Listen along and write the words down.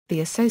The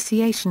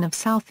Association of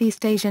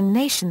Southeast Asian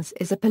Nations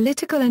is a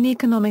political and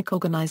economic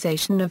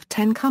organization of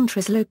 10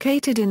 countries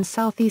located in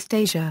Southeast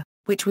Asia,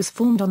 which was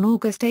formed on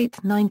August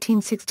 8,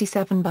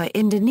 1967 by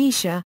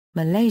Indonesia,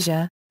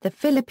 Malaysia, the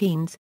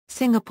Philippines,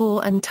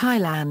 Singapore and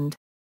Thailand.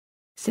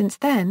 Since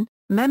then,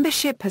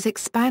 membership has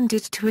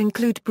expanded to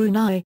include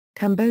Brunei,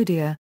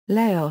 Cambodia,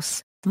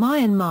 Laos,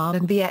 Myanmar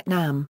and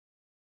Vietnam.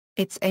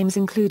 Its aims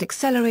include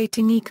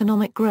accelerating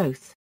economic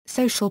growth,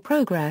 social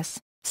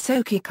progress,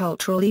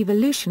 sociocultural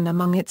evolution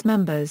among its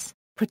members,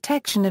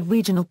 protection of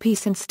regional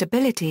peace and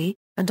stability,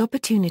 and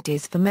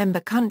opportunities for member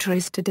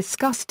countries to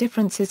discuss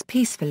differences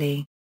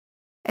peacefully.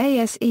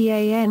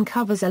 ASEAN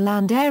covers a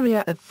land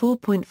area of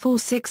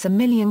 4.46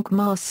 million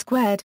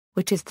km²,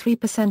 which is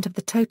 3% of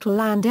the total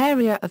land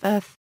area of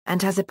Earth,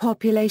 and has a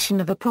population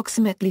of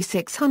approximately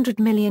 600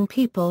 million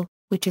people,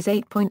 which is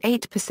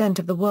 8.8%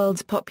 of the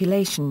world's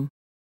population.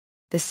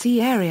 The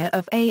sea area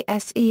of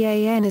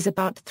ASEAN is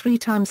about 3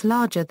 times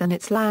larger than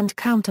its land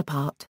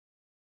counterpart.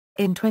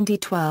 In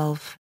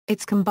 2012,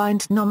 its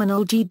combined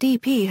nominal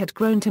GDP had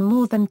grown to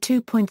more than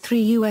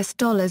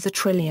 $2.3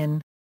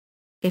 trillion.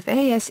 If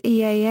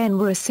ASEAN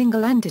were a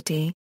single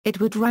entity,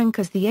 it would rank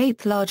as the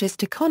 8th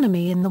largest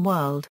economy in the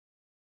world.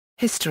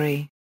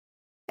 History.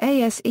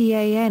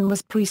 ASEAN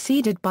was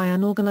preceded by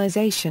an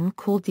organization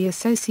called the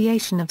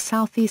Association of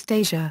Southeast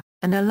Asia,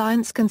 an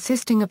alliance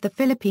consisting of the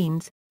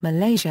Philippines,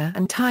 Malaysia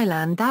and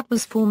Thailand that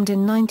was formed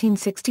in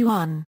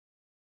 1961.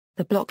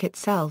 The bloc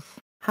itself,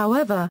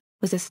 however,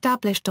 was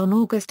established on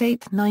August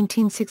 8,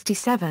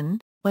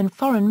 1967, when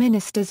foreign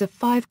ministers of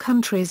 5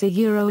 countries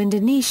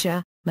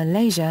Indonesia,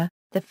 Malaysia,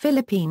 the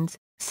Philippines,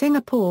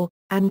 Singapore,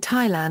 and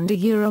Thailand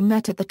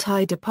met at the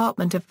Thai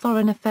Department of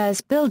Foreign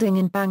Affairs building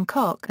in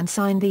Bangkok and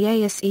signed the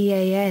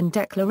ASEAN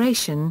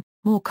Declaration,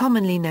 more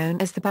commonly known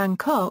as the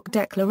Bangkok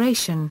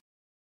Declaration.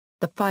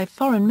 The 5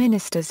 foreign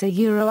ministers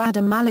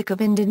Adam Malik of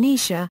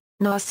Indonesia,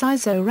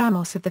 Narciso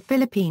Ramos of the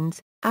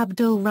Philippines,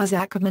 Abdul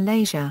Razak of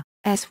Malaysia,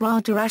 S.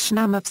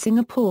 Rajaratnam of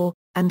Singapore,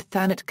 and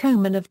Thanat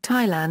Khoman of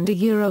Thailand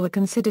are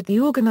considered the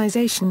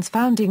organization's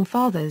founding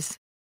fathers.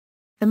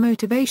 The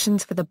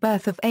motivations for the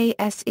birth of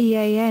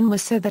ASEAN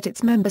was so that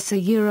its members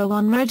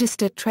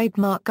unregistered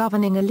trademark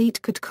governing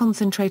elite could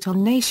concentrate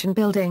on nation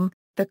building,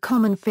 the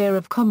common fear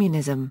of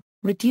communism,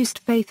 reduced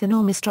faith in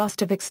or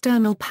mistrust of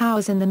external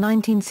powers in the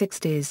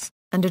 1960s,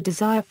 and a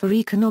desire for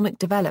economic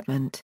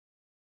development.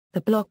 The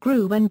bloc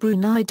grew when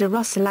Brunei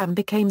Darussalam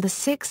became the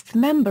 6th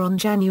member on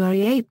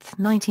January 8,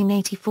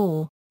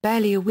 1984,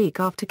 barely a week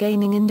after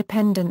gaining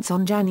independence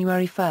on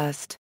January 1.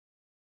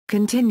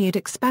 Continued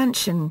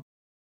expansion.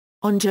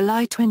 On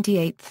July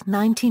 28,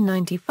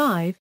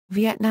 1995,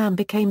 Vietnam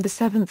became the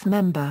 7th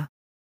member.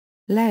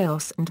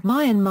 Laos and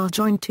Myanmar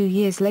joined 2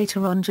 years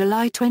later on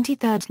July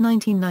 23,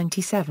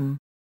 1997.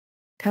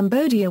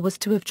 Cambodia was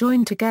to have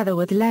joined together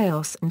with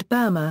Laos and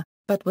Burma,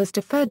 but was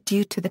deferred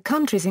due to the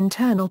country's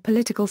internal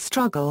political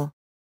struggle.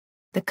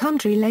 The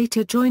country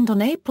later joined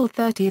on April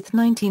 30,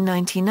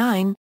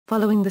 1999,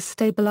 following the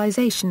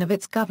stabilization of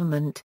its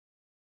government.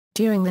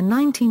 During the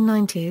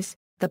 1990s,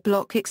 the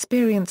bloc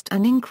experienced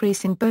an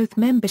increase in both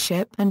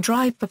membership and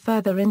drive for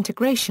further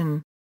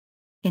integration.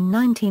 In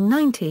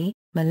 1990,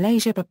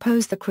 Malaysia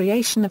proposed the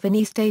creation of an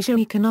East Asia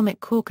Economic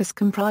Caucus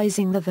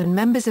comprising the then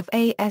members of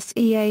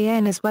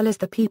ASEAN as well as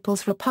the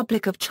People's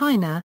Republic of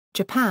China,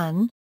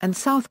 Japan, and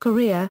South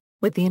Korea,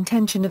 with the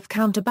intention of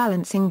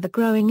counterbalancing the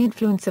growing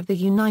influence of the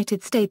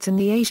United States in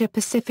the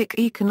Asia-Pacific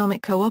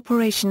economic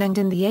cooperation and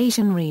in the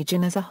Asian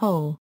region as a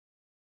whole.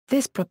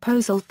 This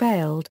proposal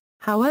failed,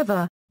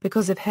 however,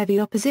 because of heavy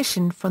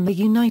opposition from the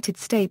United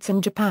States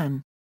and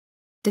Japan.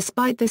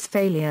 Despite this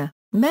failure,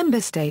 member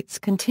states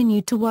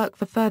continued to work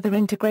for further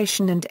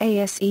integration and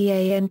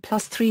ASEAN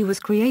Plus 3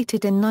 was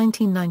created in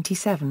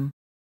 1997.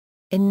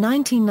 In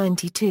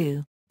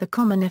 1992, the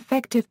Common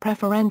Effective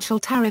Preferential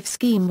Tariff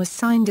Scheme was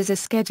signed as a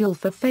schedule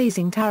for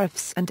phasing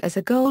tariffs and as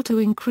a goal to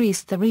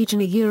increase the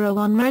region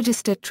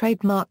unregistered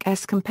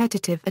trademark's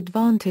competitive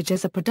advantage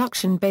as a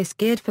production base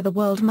geared for the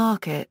world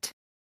market.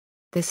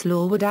 This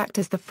law would act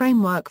as the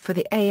framework for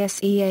the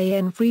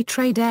ASEAN Free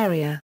Trade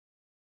Area.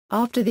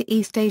 After the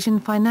East Asian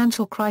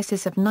financial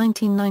crisis of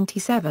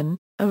 1997,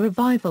 a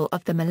revival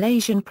of the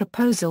Malaysian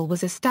proposal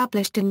was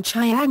established in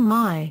Chiang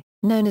Mai,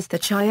 known as the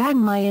Chiang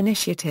Mai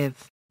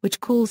Initiative, which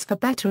calls for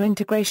better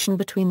integration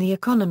between the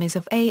economies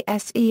of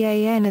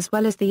ASEAN as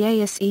well as the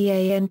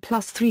ASEAN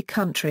Plus 3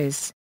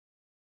 countries.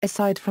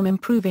 Aside from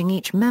improving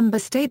each member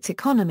state's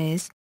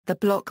economies, the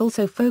bloc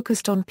also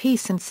focused on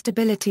peace and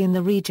stability in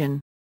the region.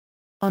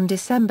 On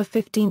December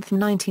 15,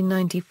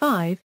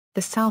 1995,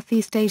 the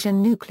Southeast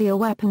Asian Nuclear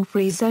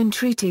Weapon-Free Zone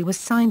Treaty was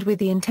signed with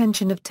the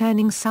intention of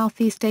turning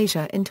Southeast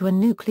Asia into a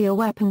nuclear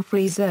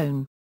weapon-free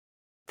zone.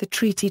 The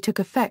treaty took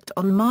effect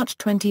on March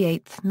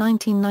 28,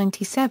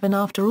 1997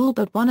 after all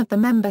but one of the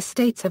member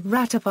states have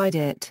ratified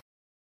it.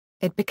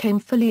 It became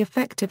fully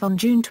effective on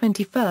June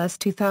 21,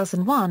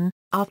 2001,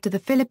 after the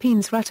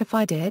Philippines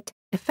ratified it,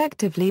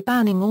 effectively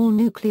banning all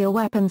nuclear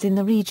weapons in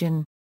the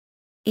region.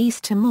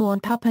 East Timor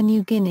and Papua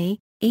New Guinea,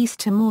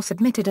 East Timor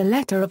submitted a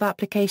letter of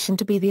application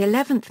to be the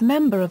 11th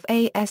member of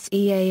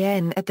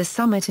ASEAN at the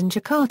summit in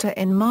Jakarta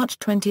in March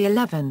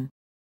 2011.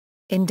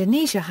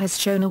 Indonesia has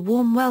shown a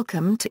warm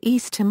welcome to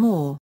East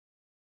Timor.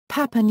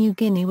 Papua New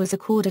Guinea was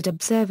accorded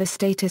observer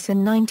status in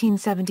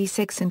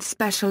 1976 and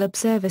special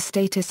observer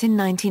status in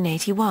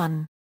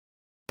 1981.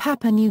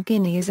 Papua New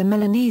Guinea is a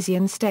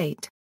Melanesian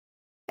state.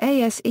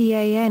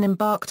 ASEAN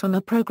embarked on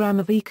a program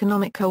of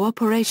economic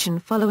cooperation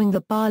following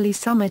the Bali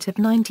Summit of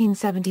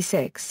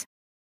 1976.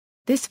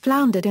 This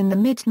floundered in the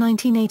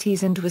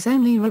mid-1980s and was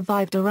only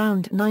revived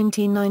around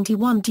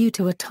 1991 due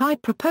to a Thai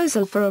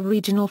proposal for a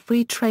regional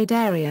free trade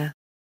area.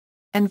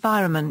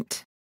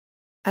 Environment.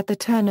 At the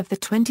turn of the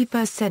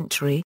 21st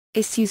century,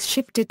 issues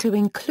shifted to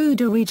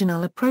include a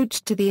regional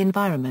approach to the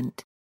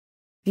environment.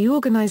 The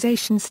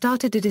organization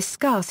started to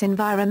discuss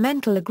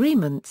environmental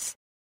agreements.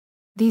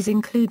 These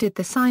included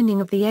the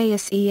signing of the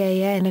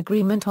ASEAN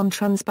Agreement on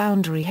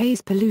Transboundary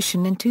Haze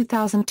Pollution in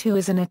 2002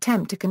 as an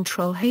attempt to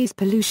control haze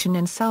pollution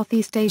in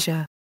Southeast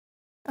Asia.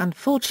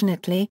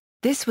 Unfortunately,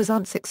 this was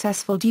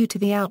unsuccessful due to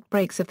the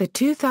outbreaks of the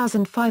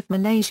 2005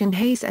 Malaysian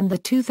haze and the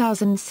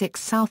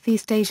 2006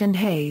 Southeast Asian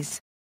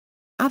haze.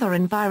 Other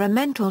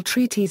environmental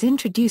treaties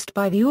introduced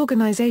by the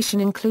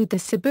organization include the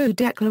Cebu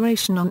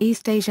Declaration on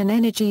East Asian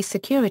Energy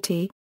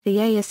Security, the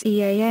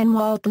ASEAN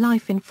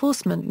Wildlife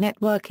Enforcement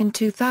Network in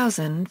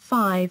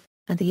 2005,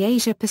 and the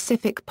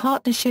Asia-Pacific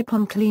Partnership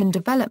on Clean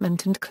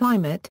Development and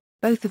Climate,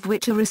 both of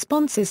which are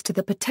responses to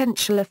the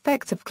potential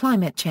effects of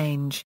climate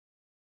change.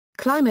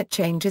 Climate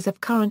change is of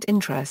current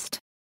interest.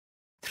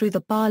 Through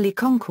the Bali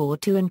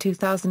Concord II in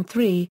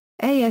 2003,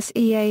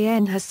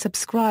 ASEAN has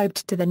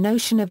subscribed to the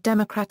notion of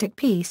democratic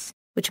peace,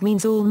 which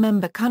means all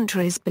member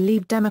countries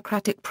believe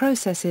democratic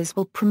processes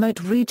will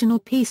promote regional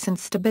peace and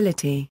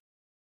stability.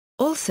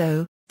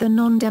 Also, the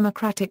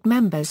non-democratic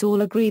members all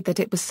agreed that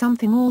it was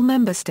something all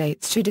member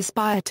states should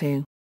aspire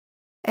to.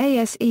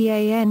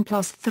 ASEAN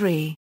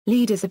 +3,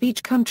 leaders of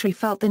each country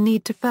felt the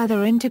need to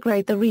further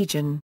integrate the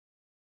region.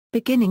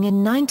 Beginning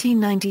in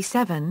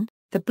 1997,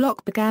 the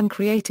bloc began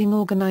creating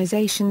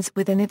organizations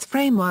within its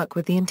framework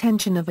with the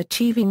intention of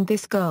achieving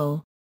this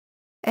goal.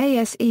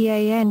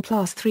 ASEAN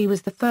 +3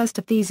 was the first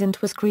of these and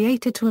was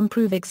created to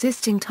improve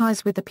existing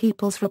ties with the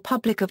People's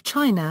Republic of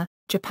China,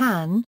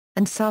 Japan,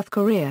 and South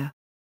Korea.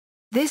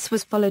 This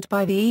was followed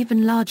by the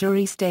even larger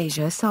East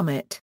Asia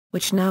Summit,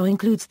 which now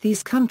includes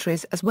these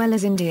countries as well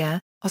as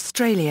India,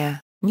 Australia,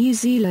 New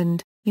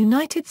Zealand,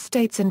 United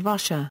States and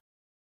Russia.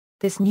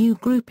 This new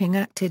grouping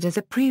acted as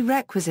a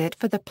prerequisite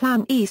for the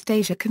Plan East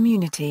Asia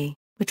Community,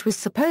 which was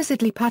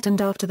supposedly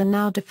patterned after the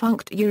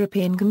now-defunct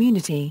European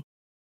Community.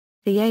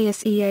 The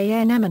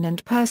ASEAN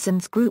Eminent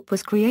Persons Group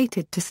was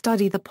created to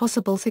study the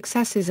possible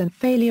successes and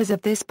failures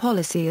of this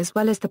policy as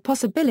well as the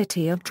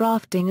possibility of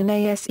drafting an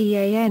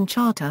ASEAN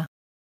Charter.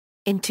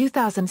 In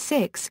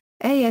 2006,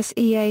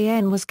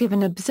 ASEAN was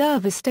given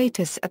observer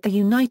status at the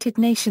United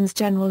Nations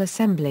General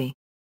Assembly.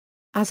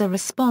 As a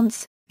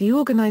response, the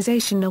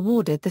organization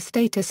awarded the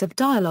status of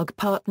dialogue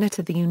partner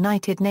to the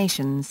United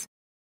Nations.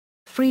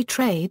 Free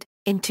trade.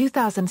 In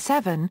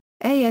 2007,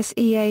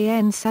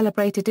 ASEAN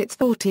celebrated its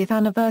 40th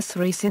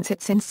anniversary since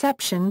its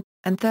inception,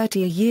 and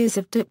 30 years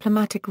of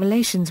diplomatic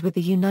relations with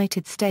the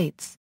United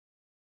States.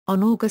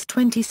 On August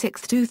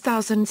 26,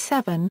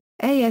 2007,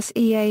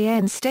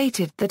 ASEAN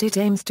stated that it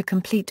aims to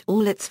complete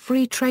all its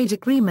free trade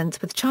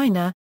agreements with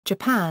China,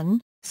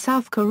 Japan,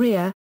 South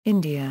Korea,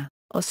 India,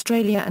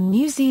 Australia and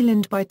New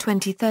Zealand by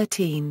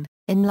 2013,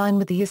 in line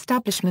with the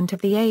establishment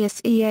of the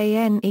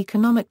ASEAN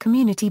Economic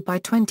Community by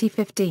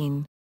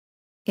 2015.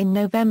 In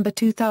November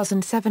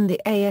 2007 the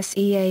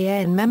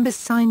ASEAN members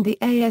signed the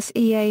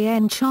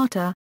ASEAN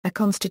Charter, a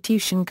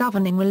constitution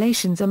governing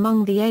relations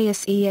among the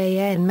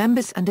ASEAN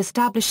members and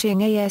establishing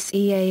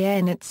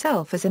ASEAN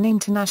itself as an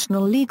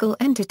international legal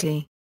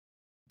entity.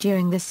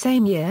 During the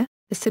same year,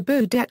 the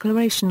Cebu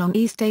Declaration on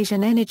East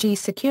Asian Energy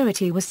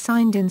Security was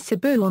signed in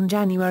Cebu on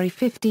January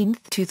 15,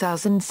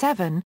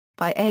 2007,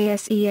 by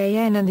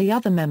ASEAN and the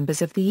other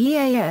members of the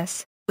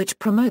EAS, which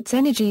promotes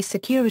energy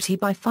security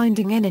by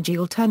finding energy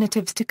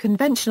alternatives to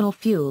conventional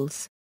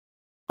fuels.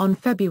 On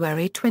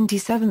February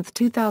 27,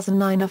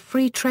 2009 a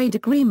free trade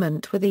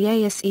agreement with the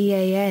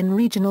ASEAN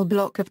regional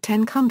bloc of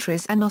 10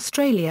 countries and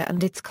Australia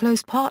and its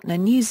close partner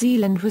New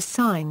Zealand was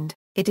signed.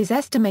 It is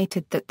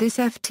estimated that this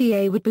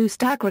FTA would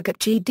boost aggregate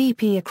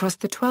GDP across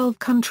the 12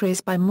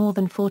 countries by more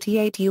than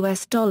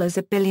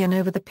 $48 billion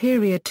over the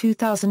period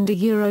 2000 to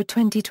Euro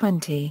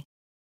 2020.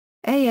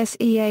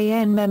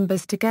 ASEAN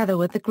members together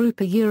with the group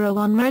are Euro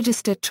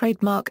unregistered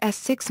trademark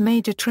S6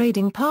 major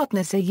trading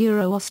partners are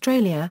Euro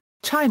Australia,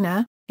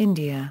 China,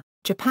 India,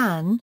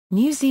 Japan,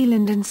 New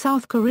Zealand and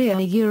South Korea.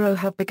 Euro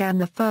have began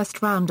the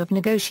first round of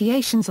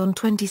negotiations on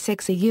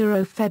 26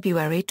 Euro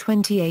February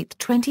 28,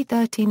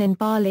 2013 in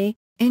Bali,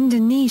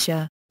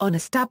 Indonesia, on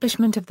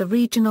establishment of the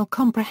Regional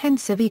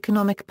Comprehensive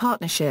Economic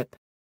Partnership.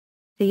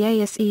 The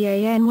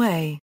ASEAN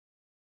Way.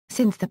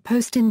 Since the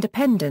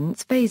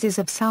post-independence phases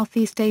of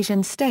Southeast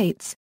Asian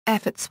states,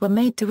 efforts were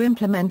made to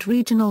implement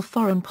regional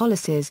foreign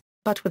policies,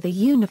 but with a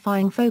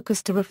unifying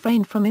focus to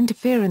refrain from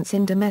interference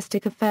in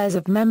domestic affairs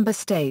of member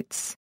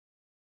states.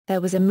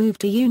 There was a move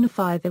to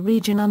unify the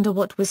region under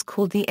what was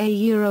called the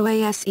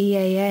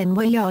ASEAN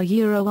way,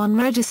 a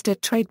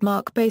unregistered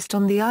trademark based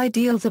on the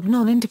ideals of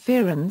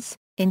non-interference,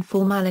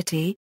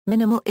 informality,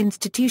 minimal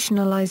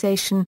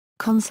institutionalization,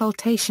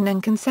 consultation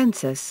and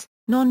consensus,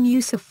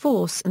 non-use of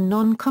force and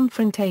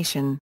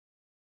non-confrontation.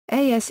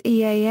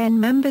 ASEAN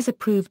members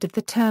approved of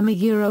the term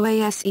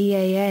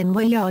ASEAN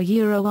way,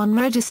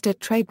 unregistered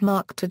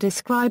trademark to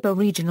describe a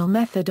regional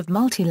method of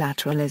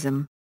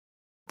multilateralism.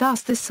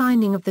 Thus the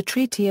signing of the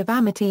Treaty of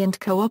Amity and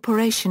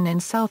Cooperation in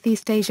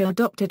Southeast Asia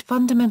adopted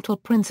fundamental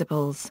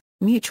principles,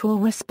 mutual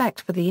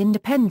respect for the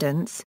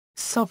independence,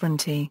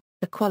 sovereignty,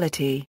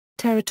 equality,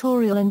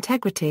 territorial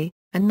integrity,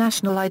 and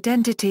national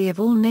identity of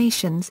all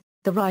nations,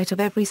 the right of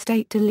every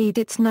state to lead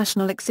its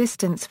national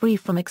existence free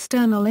from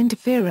external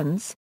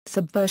interference,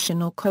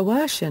 subversion or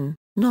coercion,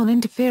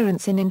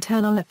 non-interference in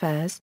internal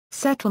affairs,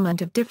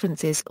 settlement of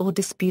differences or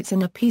disputes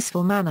in a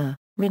peaceful manner,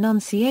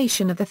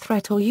 renunciation of the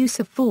threat or use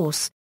of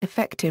force,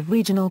 effective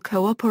regional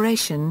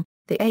cooperation.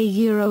 The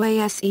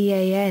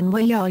ASEAN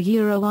way,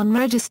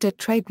 unregistered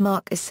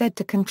trademark is said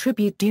to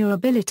contribute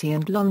durability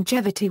and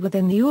longevity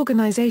within the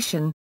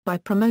organization, by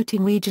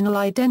promoting regional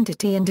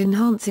identity and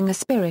enhancing a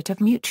spirit of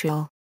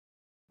mutual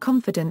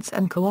confidence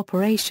and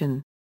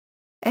cooperation.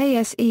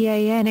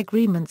 ASEAN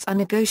agreements are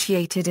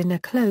negotiated in a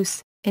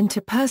close,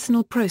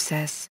 interpersonal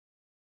process.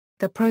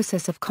 The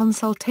process of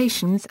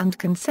consultations and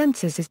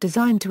consensus is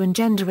designed to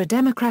engender a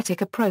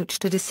democratic approach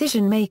to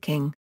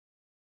decision-making.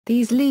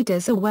 These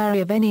leaders are wary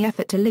of any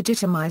effort to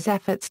legitimize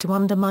efforts to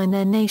undermine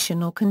their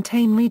nation or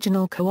contain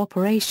regional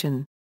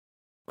cooperation.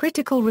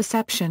 Critical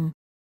reception.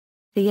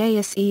 The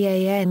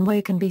ASEAN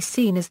way can be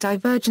seen as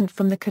divergent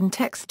from the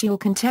contextual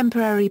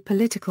contemporary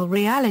political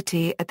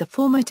reality at the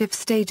formative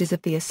stages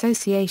of the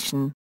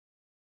association.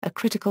 A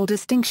critical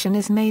distinction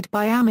is made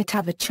by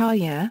Amitav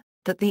Acharya,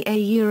 that the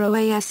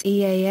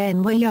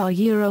ASEAN way,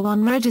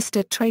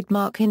 unregistered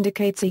trademark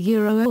indicates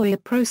a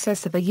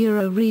process of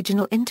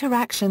regional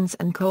interactions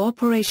and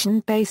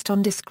cooperation based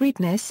on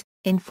discreteness,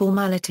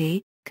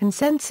 informality,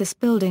 consensus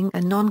building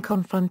and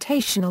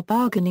non-confrontational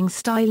bargaining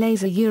style,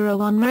 as a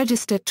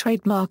unregistered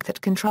trademark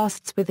that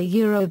contrasts with the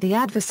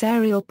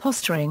adversarial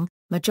posturing,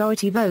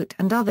 majority vote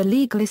and other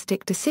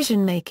legalistic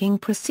decision-making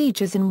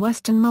procedures in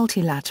Western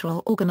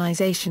multilateral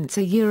organizations,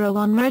 a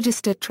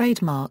unregistered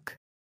trademark.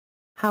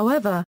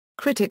 However,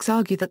 critics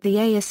argue that the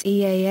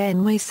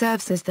ASEAN way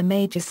serves as the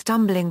major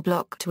stumbling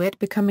block to it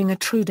becoming a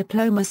true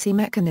diplomacy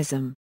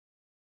mechanism.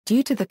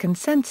 Due to the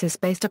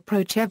consensus-based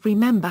approach, every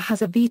member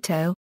has a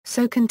veto,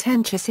 so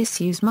contentious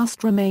issues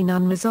must remain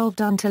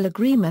unresolved until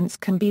agreements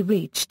can be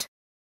reached.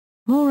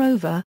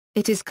 Moreover,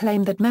 it is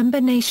claimed that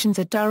member nations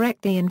are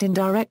directly and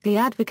indirectly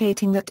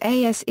advocating that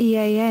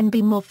ASEAN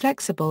be more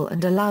flexible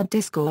and allow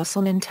discourse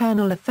on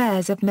internal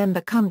affairs of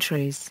member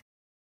countries.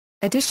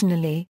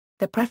 Additionally,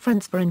 the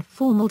preference for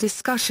informal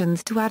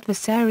discussions to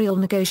adversarial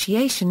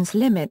negotiations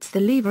limits the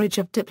leverage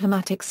of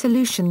diplomatic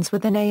solutions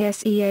within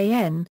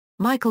ASEAN.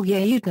 Michael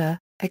Yehuda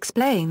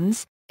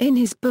explains, in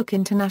his book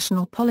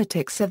International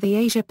Politics of the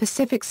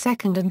Asia-Pacific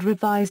Second and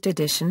Revised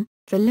Edition,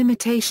 the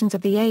limitations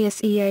of the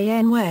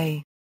ASEAN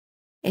way.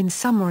 In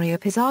summary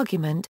of his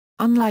argument,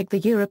 unlike the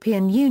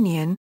European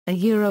Union,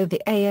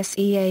 the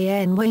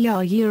ASEAN way,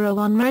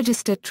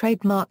 unregistered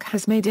trademark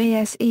has made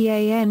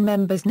ASEAN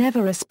members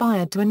never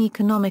aspired to an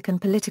economic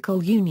and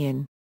political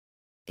union.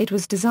 It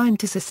was designed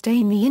to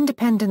sustain the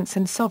independence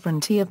and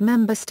sovereignty of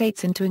member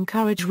states and to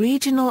encourage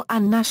regional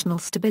and national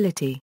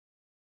stability.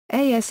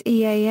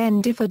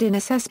 ASEAN differed in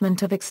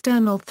assessment of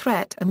external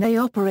threat, and they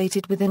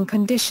operated within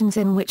conditions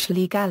in which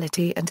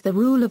legality and the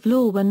rule of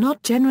law were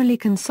not generally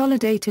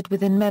consolidated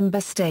within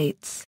member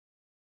states.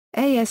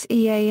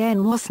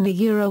 ASEAN wasn't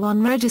a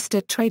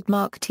unregistered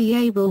trademark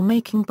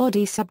rule-making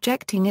body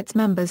subjecting its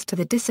members to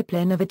the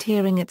discipline of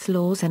adhering its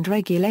laws and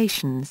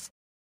regulations.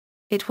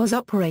 It was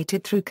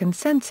operated through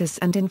consensus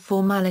and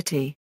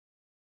informality.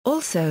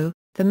 Also,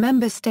 the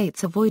member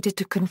states avoided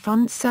to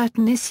confront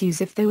certain issues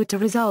if they were to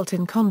result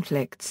in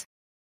conflicts.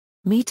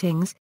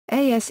 Meetings,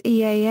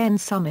 ASEAN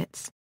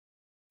summits.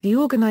 The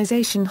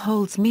organization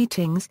holds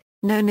meetings,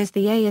 known as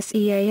the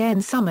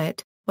ASEAN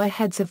Summit, where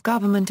heads of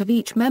government of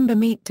each member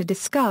meet to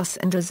discuss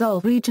and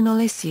resolve regional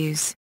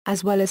issues,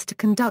 as well as to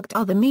conduct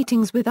other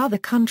meetings with other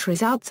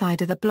countries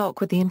outside of the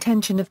bloc with the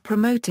intention of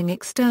promoting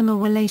external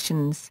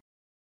relations.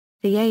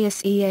 The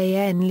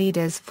ASEAN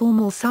Leaders'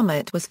 Formal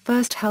Summit was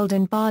first held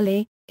in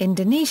Bali,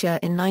 Indonesia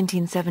in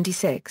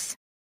 1976.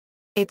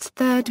 Its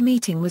third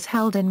meeting was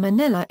held in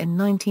Manila in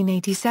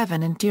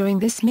 1987, and during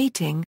this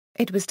meeting,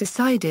 it was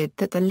decided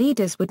that the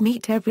leaders would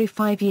meet every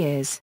 5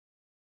 years.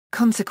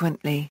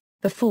 Consequently,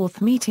 the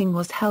fourth meeting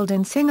was held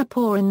in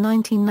Singapore in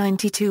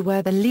 1992,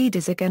 where the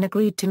leaders again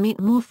agreed to meet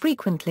more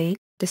frequently,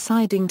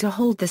 deciding to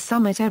hold the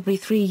summit every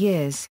 3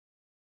 years.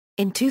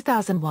 In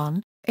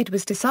 2001, it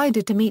was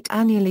decided to meet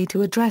annually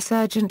to address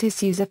urgent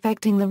issues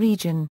affecting the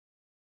region.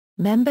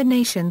 Member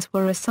nations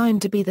were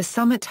assigned to be the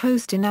summit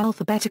host in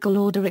alphabetical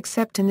order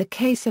except in the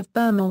case of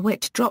Burma,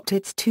 which dropped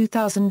its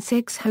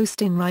 2006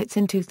 hosting rights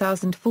in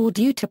 2004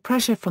 due to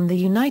pressure from the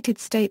United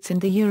States and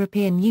the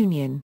European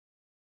Union.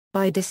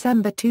 By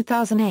December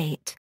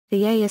 2008,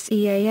 the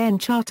ASEAN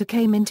Charter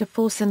came into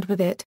force, and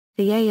with it,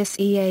 the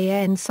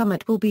ASEAN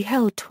Summit will be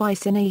held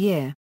twice in a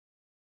year.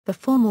 The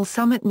formal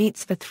summit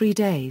meets for 3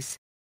 days.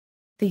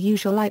 The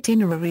usual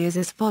itinerary is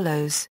as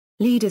follows.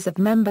 Leaders of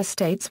member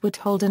states would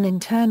hold an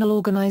internal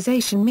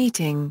organization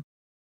meeting.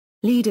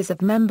 Leaders of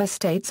member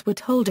states would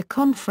hold a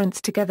conference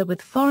together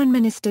with foreign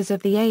ministers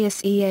of the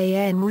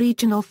ASEAN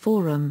Regional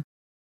Forum.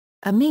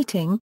 A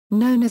meeting,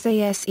 known as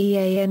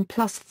ASEAN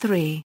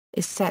 +3,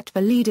 is set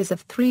for leaders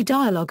of 3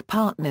 dialogue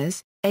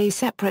partners. A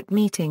separate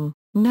meeting,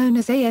 known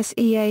as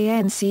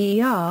ASEAN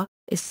CER,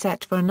 is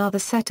set for another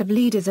set of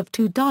leaders of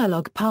 2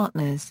 dialogue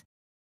partners.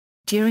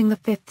 During the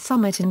 5th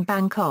summit in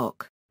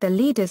Bangkok, the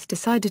leaders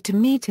decided to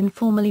meet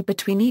informally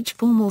between each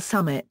formal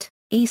summit,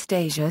 East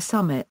Asia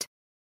Summit.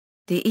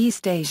 The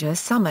East Asia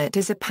Summit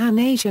is a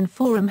Pan-Asian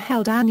forum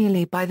held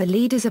annually by the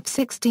leaders of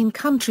 16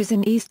 countries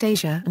in East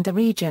Asia and the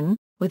region,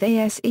 with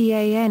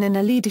ASEAN in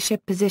a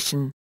leadership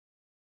position.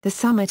 The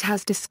summit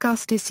has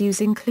discussed issues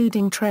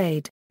including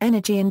trade,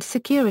 energy and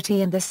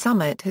security, and the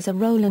summit has a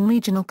role in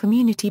regional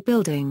community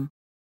building.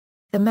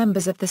 The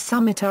members of the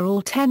summit are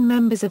all 10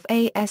 members of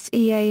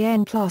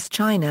ASEAN plus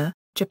China,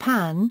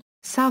 Japan,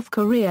 South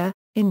Korea,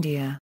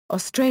 India,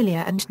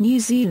 Australia and New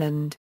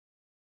Zealand.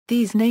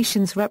 These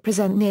nations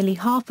represent nearly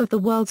half of the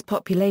world's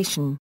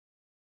population.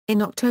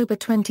 In October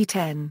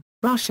 2010,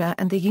 Russia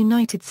and the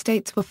United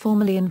States were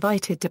formally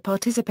invited to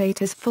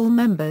participate as full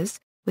members,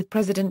 with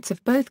presidents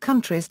of both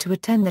countries to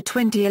attend the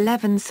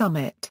 2011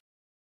 summit.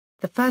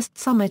 The first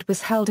summit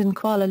was held in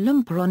Kuala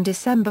Lumpur on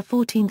December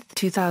 14,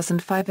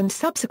 2005, and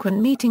subsequent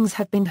meetings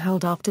have been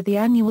held after the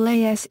annual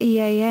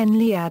ASEAN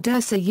Liad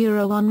Ursa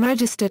Euro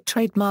Unregistered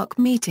Trademark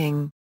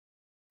meeting.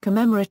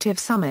 Commemorative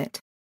Summit.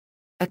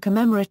 A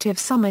commemorative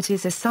summit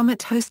is a summit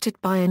hosted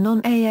by a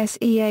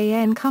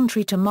non-ASEAN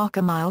country to mark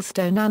a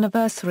milestone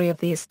anniversary of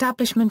the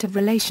establishment of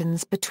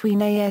relations between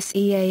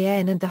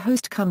ASEAN and the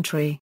host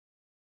country.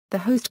 The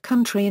host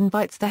country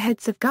invites the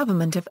heads of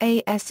government of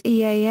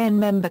ASEAN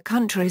member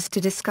countries to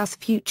discuss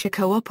future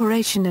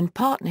cooperation and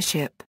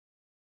partnership.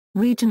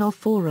 Regional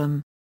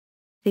Forum.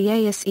 The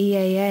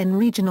ASEAN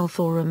Regional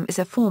Forum is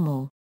a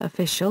formal,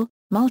 official,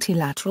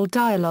 multilateral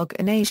dialogue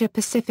in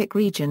Asia-Pacific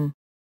region.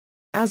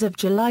 As of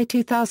July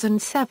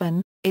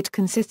 2007, it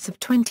consists of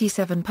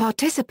 27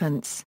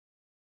 participants.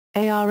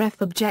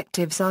 ARF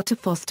objectives are to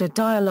foster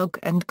dialogue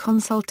and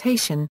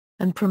consultation,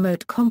 and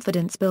promote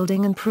confidence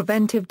building and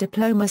preventive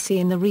diplomacy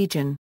in the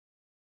region.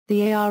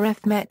 The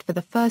ARF met for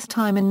the first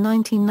time in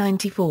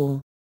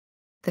 1994.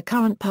 The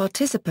current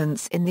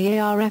participants in the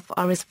ARF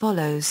are as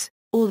follows: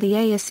 all the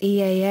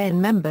ASEAN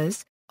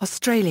members,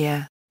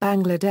 Australia,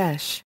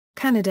 Bangladesh,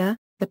 Canada,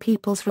 the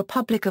People's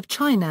Republic of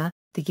China,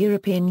 the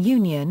European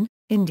Union,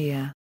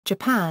 India,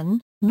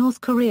 Japan,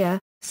 North Korea,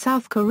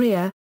 South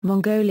Korea,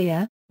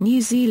 Mongolia,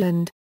 New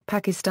Zealand,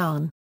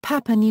 Pakistan,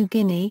 Papua New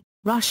Guinea,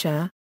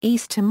 Russia,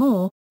 East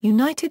Timor,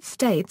 United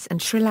States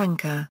and Sri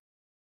Lanka.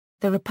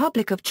 The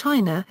Republic of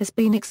China has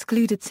been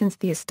excluded since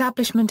the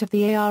establishment of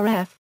the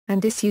ARF,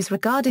 and issues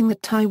regarding the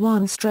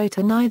Taiwan Strait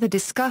are neither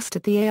discussed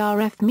at the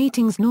ARF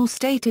meetings nor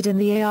stated in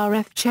the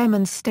ARF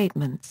chairman's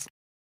statements.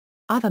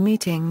 Other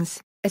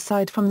meetings,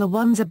 aside from the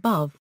ones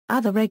above,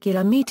 other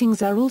regular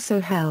meetings are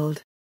also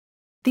held.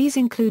 These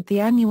include the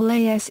annual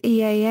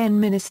ASEAN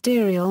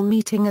ministerial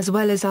meeting as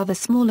well as other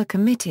smaller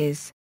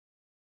committees.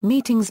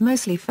 Meetings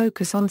mostly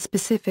focus on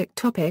specific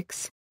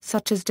topics,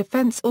 such as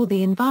defense or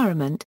the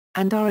environment,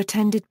 and are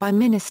attended by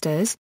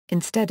ministers,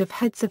 instead of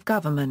heads of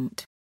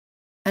government.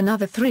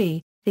 Another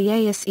 3, the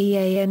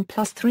ASEAN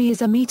 +3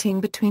 is a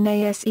meeting between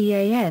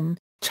ASEAN,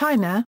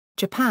 China,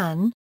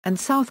 Japan, and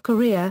South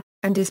Korea,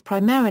 and is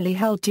primarily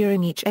held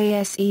during each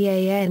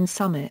ASEAN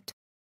summit.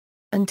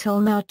 Until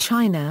now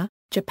China,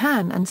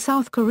 Japan and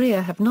South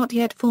Korea have not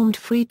yet formed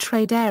free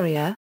trade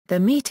area. The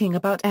meeting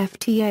about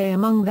FTA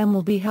among them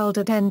will be held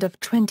at end of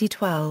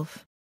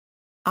 2012.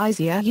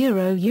 ASEA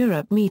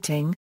Euro-Europe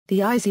meeting. The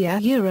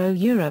ASEA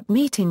Euro-Europe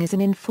meeting is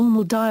an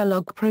informal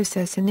dialogue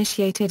process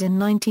initiated in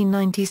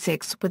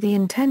 1996 with the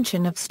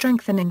intention of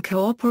strengthening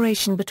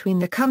cooperation between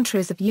the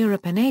countries of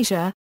Europe and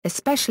Asia,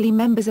 especially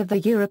members of the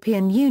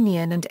European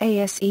Union and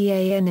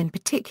ASEAN in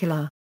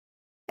particular.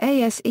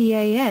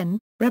 ASEAN,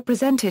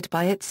 represented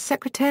by its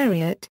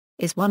Secretariat,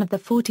 is one of the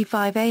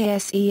 45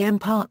 ASEAN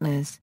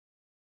partners.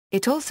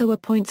 It also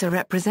appoints a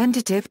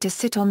representative to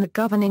sit on the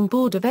governing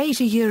board of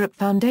Asia-Europe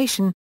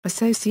Foundation, a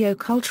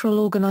socio-cultural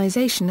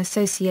organization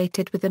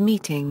associated with the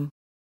meeting.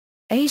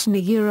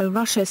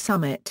 ASEAN-Euro-Russia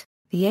Summit.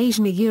 The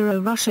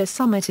ASEAN-Euro-Russia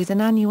Summit is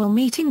an annual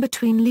meeting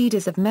between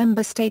leaders of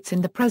member states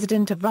and the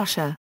President of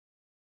Russia.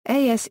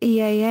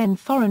 ASEAN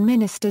Foreign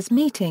Ministers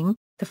Meeting.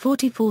 The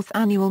 44th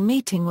annual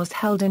meeting was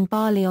held in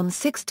Bali on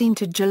 16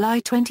 July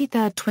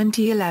 23,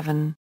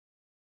 2011.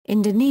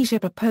 Indonesia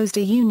proposed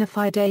a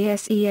unified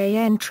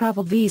ASEAN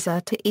travel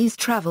visa to ease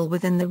travel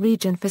within the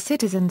region for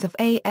citizens of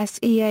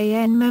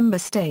ASEAN member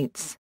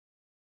states.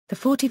 The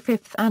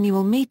 45th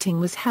annual meeting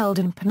was held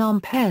in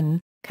Phnom Penh,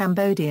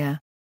 Cambodia.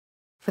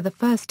 For the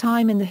first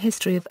time in the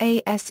history of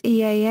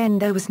ASEAN,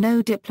 there was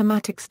no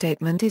diplomatic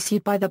statement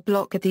issued by the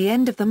bloc at the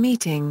end of the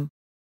meeting.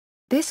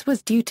 This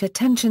was due to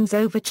tensions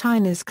over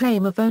China's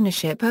claim of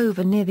ownership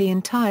over near the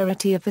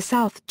entirety of the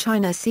South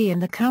China Sea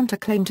and the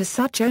counterclaim to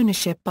such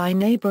ownership by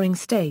neighboring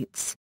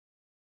states.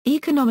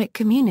 Economic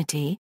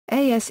Community,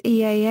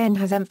 ASEAN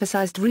has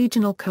emphasized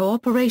regional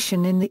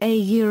cooperation in the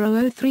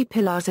A-3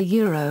 pillars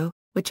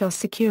which are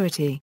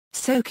security,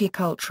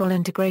 socio-cultural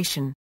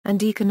integration,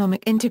 and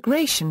economic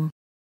integration.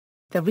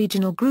 The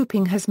regional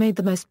grouping has made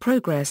the most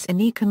progress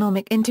in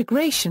economic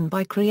integration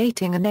by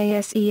creating an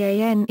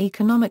ASEAN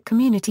economic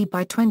community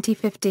by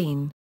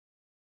 2015.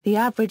 The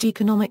average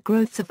economic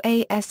growth of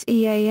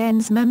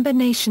ASEAN's member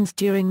nations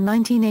during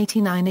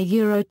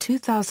 1989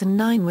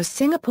 2009 was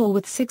Singapore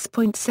with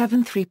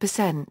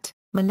 6.73%,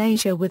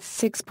 Malaysia with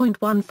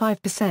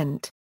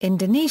 6.15%,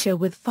 Indonesia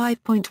with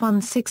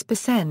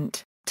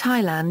 5.16%,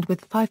 Thailand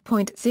with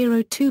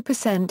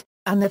 5.02%,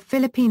 and the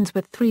Philippines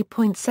with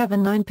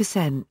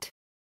 3.79%.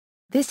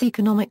 This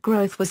economic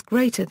growth was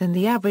greater than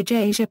the average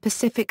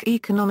Asia-Pacific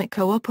Economic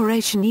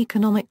Cooperation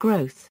economic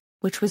growth,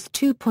 which was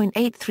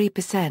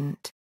 2.83%.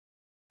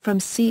 From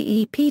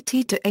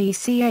CEPT to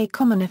ACA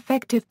Common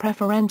Effective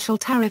Preferential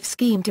Tariff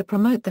Scheme to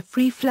promote the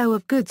free flow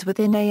of goods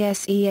within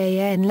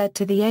ASEAN led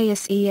to the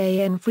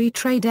ASEAN Free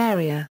Trade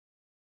Area.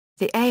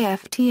 The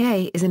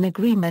AFTA is an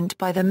agreement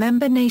by the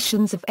member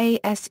nations of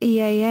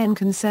ASEAN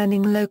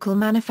concerning local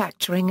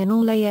manufacturing in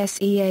all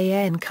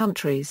ASEAN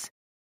countries.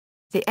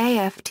 The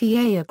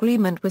AFTA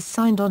agreement was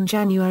signed on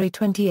January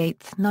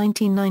 28,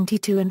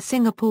 1992 in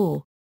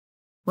Singapore.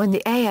 When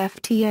the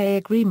AFTA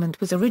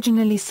agreement was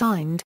originally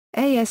signed,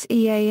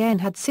 ASEAN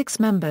had 6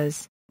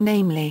 members,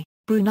 namely,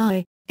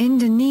 Brunei,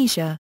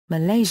 Indonesia,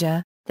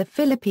 Malaysia, the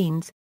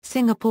Philippines,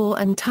 Singapore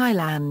and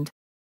Thailand.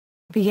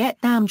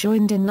 Vietnam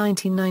joined in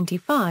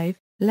 1995,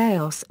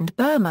 Laos and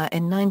Burma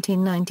in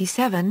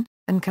 1997,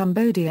 and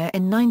Cambodia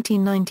in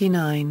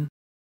 1999.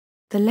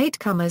 The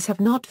latecomers have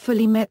not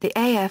fully met the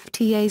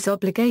AFTA's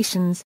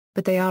obligations,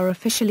 but they are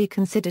officially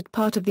considered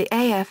part of the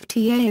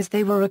AFTA as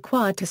they were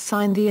required to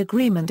sign the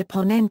agreement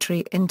upon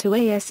entry into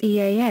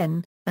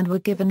ASEAN, and were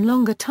given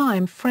longer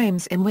time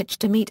frames in which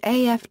to meet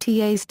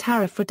AFTA's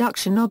tariff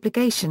reduction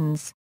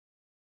obligations.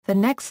 The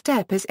next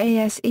step is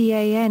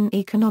ASEAN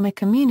Economic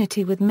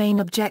Community, with main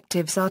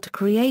objectives are to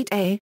create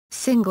a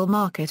single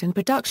market and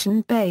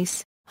production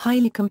base,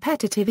 highly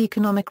competitive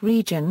economic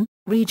region,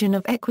 region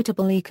of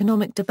equitable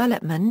economic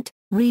development,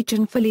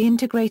 region fully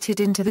integrated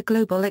into the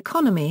global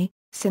economy.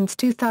 Since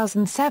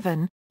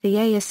 2007, the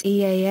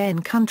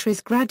ASEAN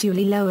countries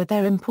gradually lower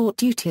their import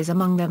duties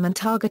among them, and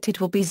targeted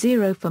will be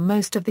zero for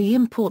most of the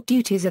import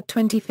duties at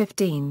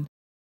 2015.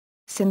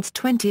 Since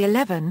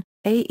 2011,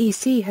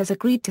 AEC has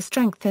agreed to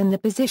strengthen the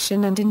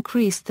position and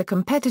increase the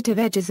competitive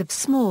edges of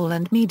small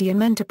and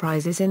medium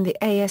enterprises in the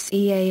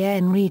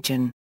ASEAN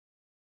region.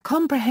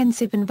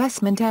 Comprehensive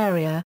Investment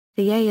Area.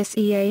 The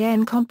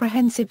ASEAN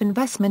Comprehensive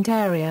Investment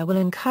Area will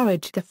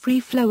encourage the free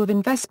flow of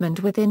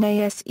investment within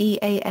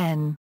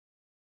ASEAN.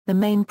 The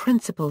main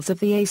principles of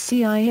the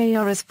ACIA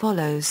are as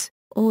follows: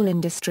 all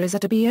industries are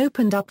to be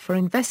opened up for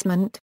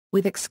investment,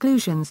 with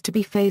exclusions to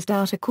be phased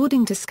out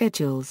according to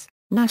schedules.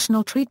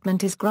 National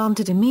treatment is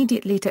granted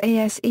immediately to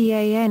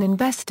ASEAN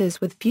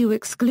investors with few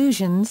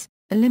exclusions,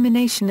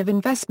 elimination of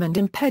investment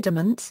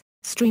impediments,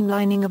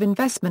 streamlining of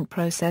investment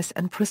process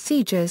and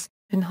procedures,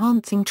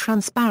 enhancing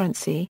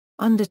transparency,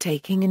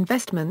 undertaking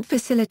investment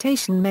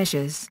facilitation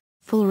measures,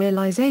 full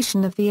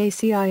realization of the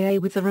ACIA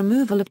with the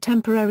removal of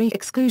temporary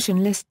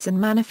exclusion lists, and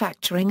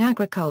manufacturing,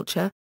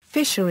 agriculture,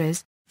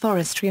 fisheries,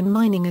 forestry and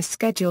mining as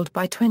scheduled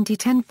by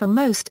 2010 for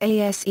most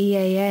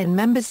ASEAN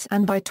members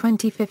and by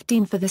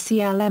 2015 for the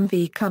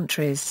CLMV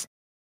countries.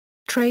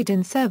 Trade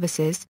in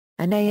Services.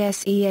 An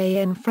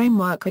ASEAN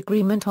Framework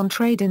Agreement on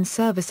Trade in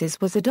Services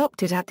was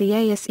adopted at the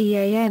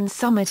ASEAN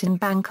Summit in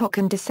Bangkok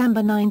in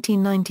December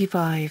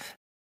 1995.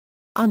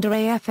 Under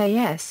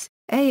AFAS,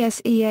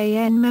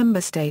 ASEAN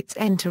member states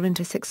enter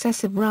into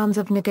successive rounds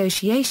of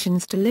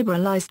negotiations to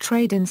liberalize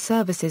trade in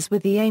services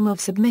with the aim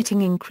of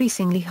submitting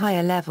increasingly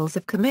higher levels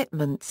of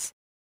commitments.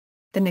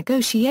 The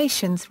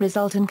negotiations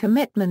result in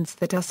commitments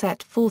that are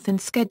set forth in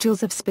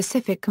schedules of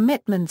specific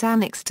commitments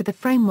annexed to the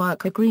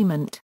framework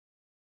agreement.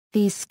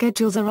 These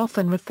schedules are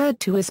often referred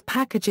to as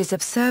packages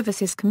of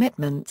services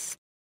commitments.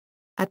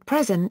 At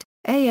present,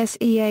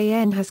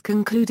 ASEAN has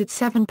concluded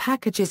 7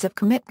 packages of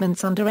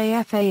commitments under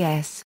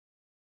AFAS.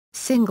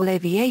 Single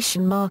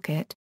Aviation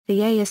Market. The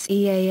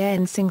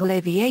ASEAN Single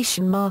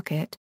Aviation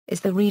Market is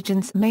the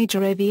region's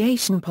major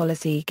aviation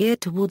policy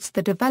geared towards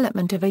the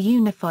development of a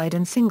unified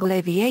and single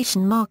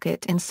aviation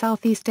market in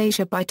Southeast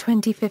Asia by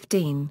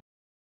 2015.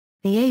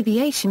 The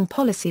aviation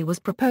policy was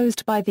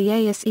proposed by the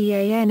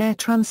ASEAN Air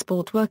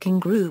Transport Working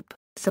Group,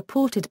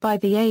 supported by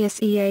the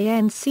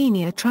ASEAN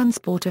Senior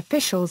Transport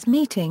Officials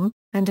Meeting,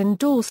 and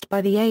endorsed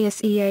by the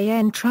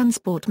ASEAN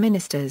transport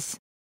ministers.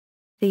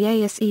 The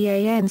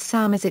ASEAN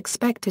SAM is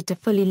expected to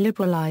fully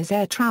liberalize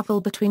air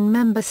travel between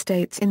member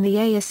states in the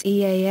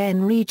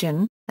ASEAN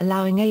region,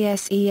 allowing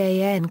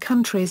ASEAN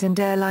countries and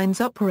airlines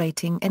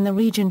operating in the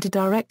region to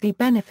directly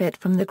benefit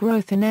from the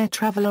growth in air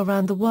travel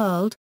around the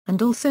world,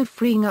 and also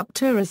freeing up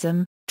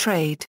tourism,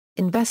 trade,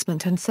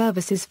 investment and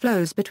services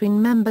flows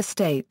between member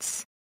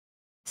states.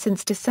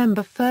 Since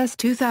December 1,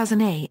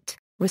 2008,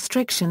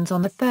 restrictions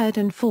on the third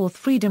and fourth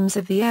freedoms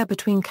of the air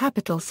between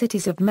capital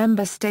cities of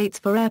member states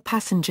for air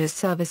passengers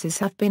services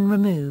have been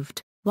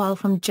removed, while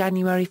from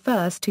January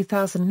 1,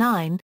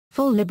 2009,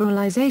 full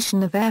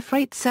liberalization of air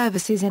freight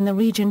services in the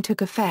region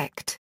took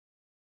effect.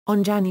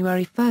 On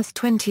January 1,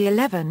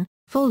 2011,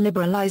 full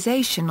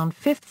liberalization on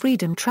Fifth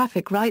Freedom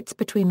traffic rights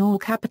between all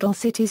capital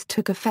cities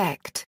took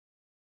effect.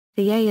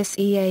 The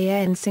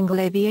ASEAN single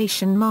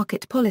aviation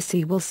market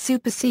policy will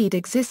supersede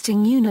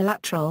existing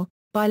unilateral,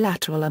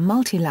 bilateral and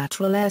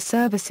multilateral air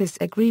services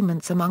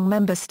agreements among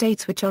member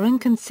states which are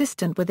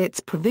inconsistent with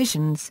its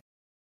provisions.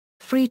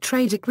 Free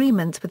trade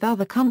agreements with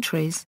other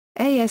countries.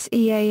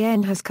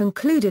 ASEAN has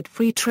concluded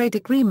free trade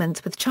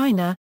agreements with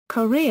China,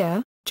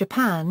 Korea,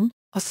 Japan,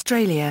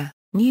 Australia,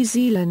 New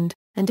Zealand,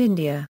 and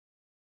India.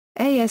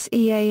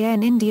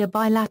 ASEAN-India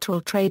bilateral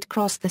trade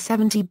crossed the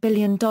 $70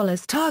 billion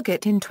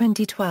target in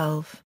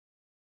 2012.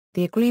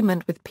 The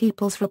agreement with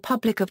People's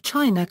Republic of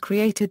China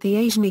created the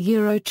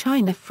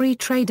ASEAN-Euro-China Free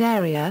Trade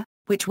Area,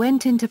 which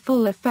went into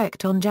full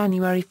effect on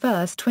January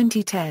 1,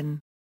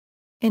 2010.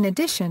 In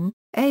addition,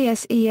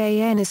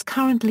 ASEAN is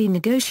currently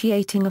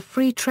negotiating a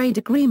free trade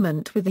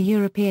agreement with the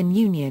European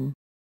Union.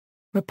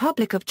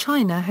 Republic of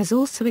China has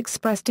also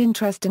expressed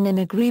interest in an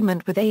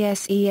agreement with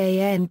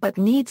ASEAN but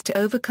needs to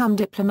overcome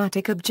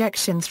diplomatic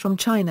objections from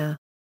China.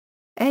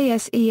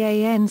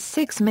 ASEAN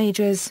 6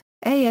 majors.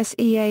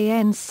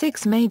 ASEAN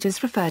 6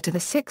 majors refer to the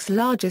 6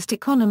 largest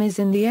economies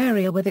in the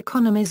area, with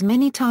economies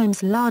many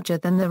times larger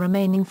than the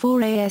remaining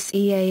 4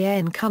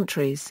 ASEAN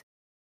countries.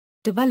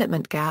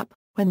 Development gap.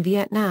 When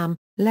Vietnam,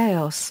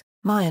 Laos,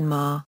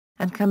 Myanmar,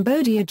 and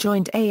Cambodia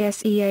joined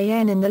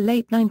ASEAN in the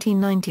late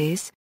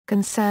 1990s,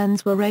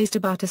 concerns were raised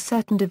about a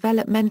certain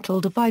developmental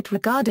divide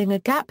regarding a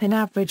gap in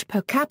average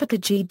per capita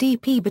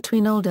GDP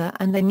between older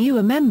and the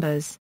newer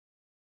members.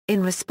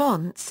 In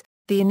response,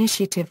 the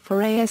Initiative for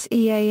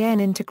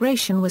ASEAN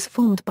Integration was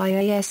formed by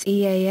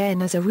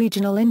ASEAN as a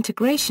regional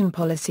integration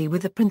policy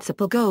with the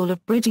principal goal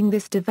of bridging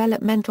this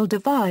developmental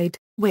divide,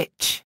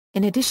 which,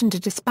 in addition to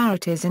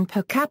disparities in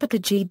per capita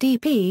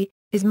GDP,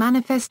 is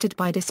manifested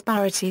by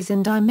disparities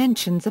in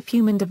dimensions of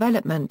human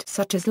development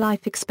such as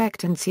life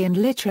expectancy and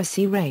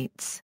literacy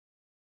rates.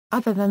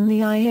 Other than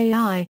the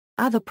IAI,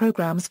 other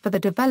programs for the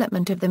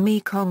development of the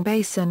Mekong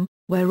Basin,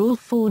 where all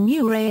 4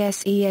 new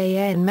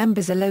ASEAN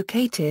members are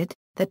located,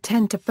 that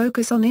tend to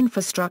focus on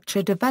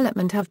infrastructure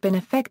development have been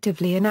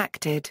effectively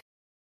enacted.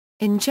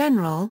 In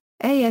general,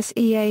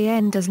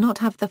 ASEAN does not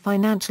have the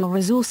financial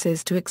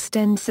resources to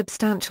extend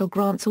substantial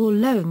grants or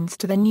loans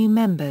to the new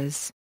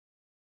members.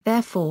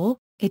 Therefore,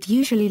 it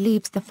usually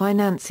leaves the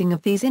financing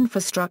of these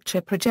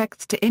infrastructure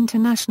projects to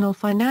international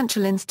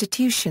financial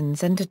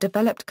institutions and to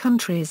developed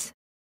countries.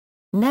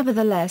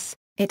 Nevertheless,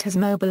 it has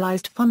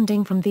mobilized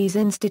funding from these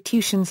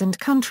institutions and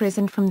countries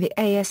and from the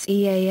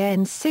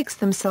ASEAN 6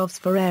 themselves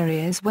for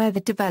areas where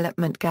the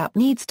development gap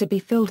needs to be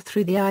filled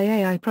through the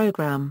IAI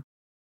program.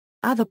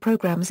 Other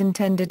programs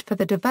intended for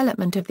the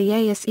development of the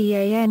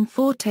ASEAN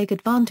 4 take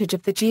advantage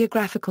of the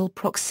geographical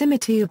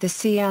proximity of the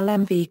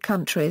CLMV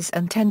countries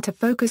and tend to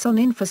focus on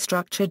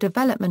infrastructure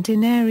development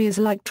in areas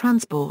like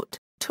transport,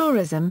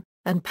 tourism,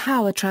 and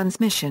power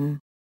transmission.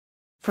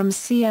 From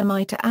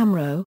CMI to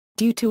AMRO,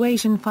 due to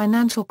Asian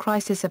financial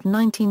crisis of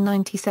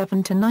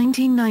 1997 to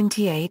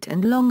 1998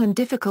 and long and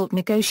difficult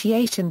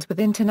negotiations with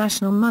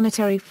International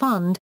Monetary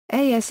Fund,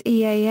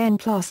 ASEAN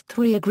Plus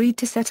 3 agreed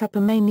to set up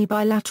a mainly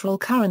bilateral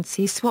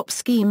currency swap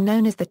scheme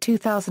known as the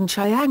 2000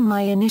 Chiang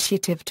Mai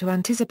Initiative to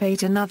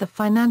anticipate another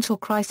financial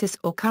crisis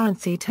or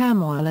currency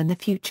turmoil in the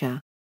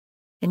future.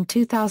 In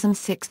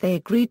 2006 they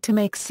agreed to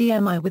make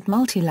CMI with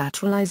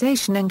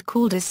multilateralization and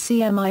called as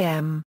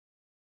CMIM.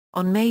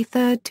 On May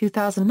 3,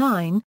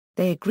 2009,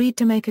 they agreed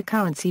to make a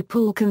currency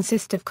pool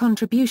consist of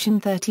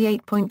contribution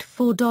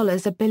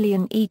 $38.4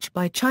 billion each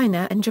by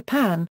China and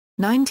Japan,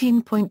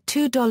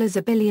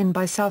 $19.2 billion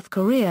by South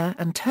Korea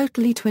and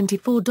totally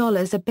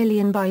 $24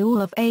 billion by all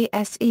of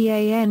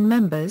ASEAN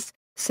members,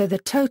 so the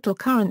total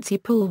currency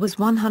pool was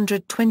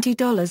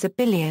 $120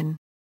 billion.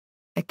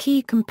 A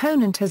key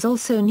component has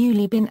also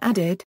newly been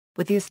added,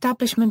 with the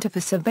establishment of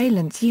a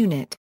surveillance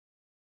unit.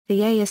 The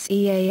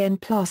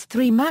ASEAN Plus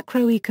 3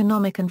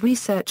 Macroeconomic and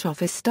Research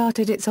Office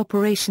started its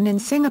operation in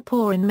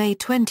Singapore in May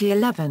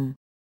 2011.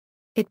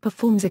 It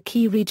performs a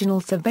key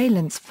regional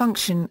surveillance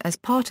function as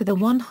part of the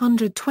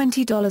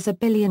 $120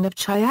 billion of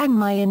Chiang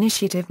Mai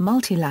Initiative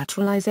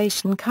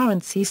multilateralization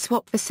currency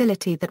swap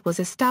facility that was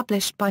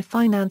established by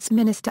Finance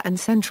Minister and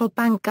Central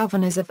Bank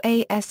Governors of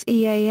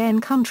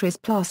ASEAN countries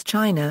plus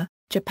China,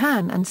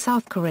 Japan and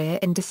South Korea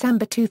in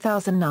December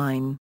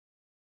 2009.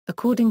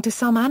 According to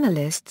some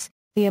analysts,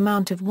 The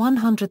amount of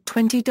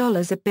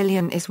 $120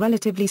 billion is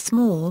relatively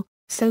small,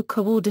 so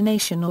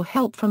coordination or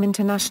help from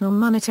International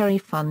Monetary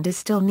Fund is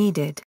still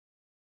needed.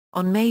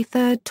 On May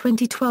 3,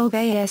 2012,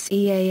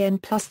 ASEAN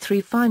plus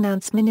 3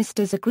 finance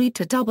ministers agreed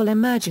to double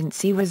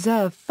emergency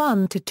reserve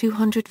fund to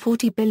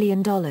 $240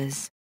 billion.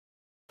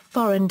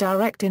 Foreign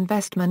direct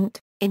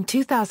investment. In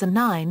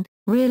 2009,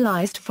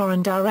 realized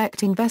foreign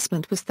direct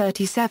investment was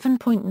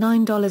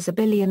 $37.9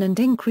 billion and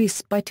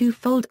increased by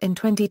twofold in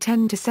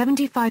 2010 to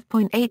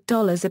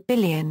 $75.8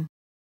 billion.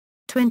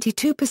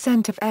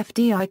 22% of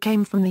FDI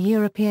came from the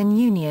European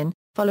Union,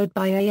 followed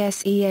by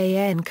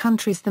ASEAN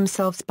countries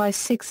themselves by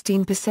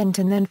 16%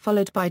 and then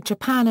followed by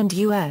Japan and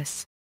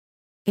US.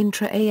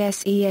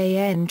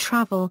 Intra-ASEAN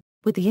travel.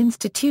 With the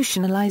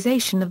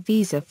institutionalization of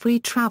visa-free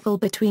travel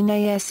between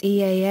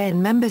ASEAN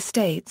member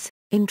states,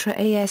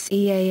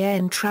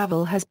 intra-ASEAN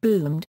travel has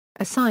boomed,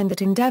 a sign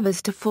that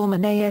endeavors to form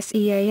an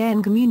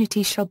ASEAN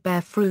community shall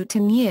bear fruit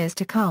in years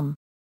to come.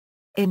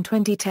 In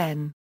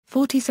 2010,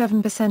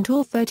 47%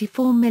 or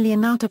 34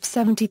 million out of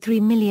 73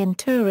 million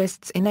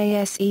tourists in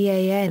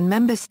ASEAN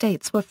member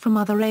states were from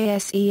other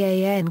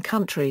ASEAN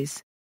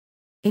countries.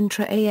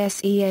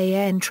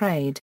 Intra-ASEAN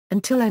trade.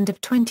 Until end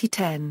of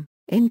 2010,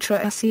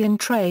 intra-ASEAN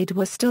trade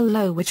was still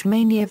low, which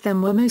many of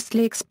them were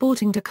mostly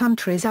exporting to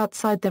countries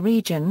outside the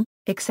region,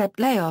 except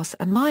Laos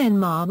and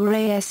Myanmar were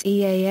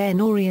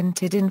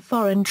ASEAN-oriented in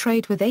foreign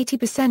trade, with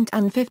 80%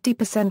 and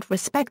 50%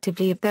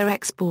 respectively of their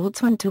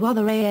exports went to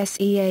other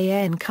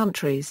ASEAN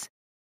countries.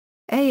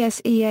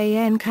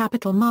 ASEAN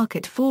Capital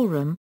Market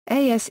Forum.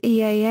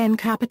 ASEAN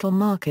Capital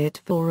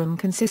Market Forum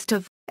consists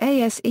of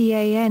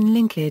ASEAN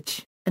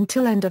linkage.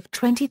 Until end of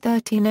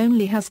 2013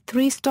 only has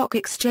 3 stock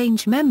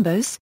exchange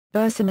members,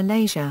 Bursa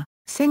Malaysia,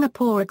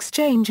 Singapore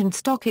Exchange and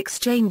Stock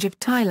Exchange of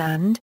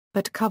Thailand,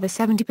 but cover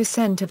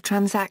 70% of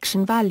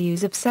transaction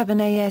values of 7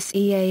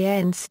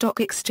 ASEAN stock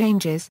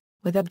exchanges,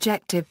 with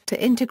objective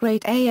to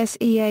integrate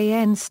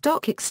ASEAN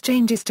stock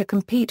exchanges to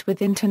compete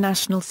with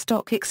international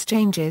stock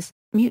exchanges,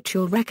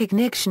 mutual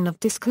recognition of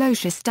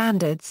disclosure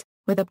standards,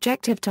 with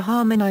objective to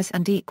harmonize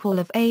and equal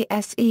of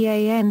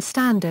ASEAN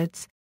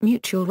standards,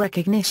 mutual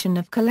recognition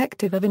of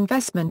collective of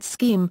investment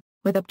scheme,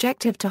 with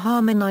objective to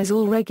harmonize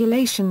all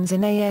regulations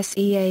in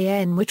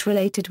ASEAN which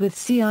related with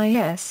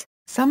CIS.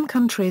 Some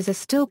countries are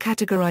still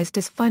categorized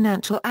as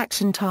Financial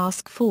Action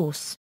Task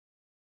Force.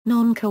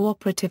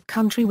 Non-cooperative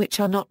country which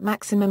are not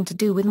maximum to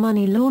do with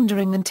money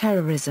laundering and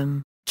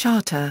terrorism,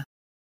 Charter.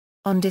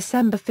 On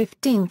December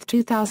 15,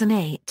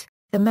 2008,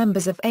 the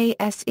members of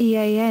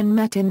ASEAN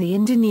met in the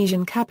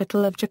Indonesian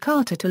capital of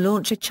Jakarta to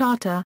launch a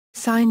charter,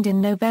 signed in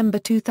November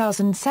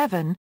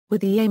 2007,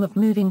 with the aim of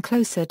moving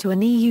closer to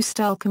an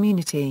EU-style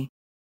community.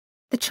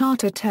 The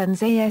charter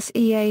turns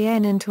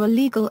ASEAN into a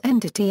legal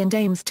entity and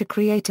aims to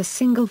create a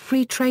single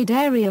free trade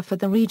area for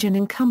the region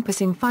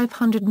encompassing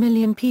 500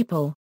 million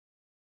people.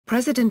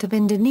 President of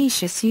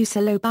Indonesia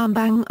Susilo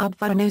Bambang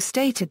Yudhoyono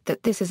stated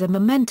that this is a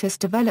momentous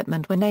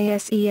development when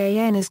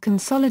ASEAN is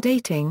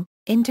consolidating,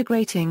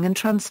 integrating and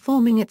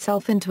transforming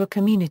itself into a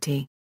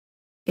community.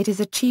 It is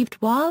achieved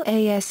while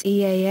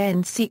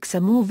ASEAN seeks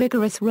a more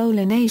vigorous role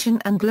in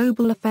Asian and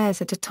global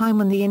affairs at a time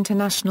when the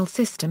international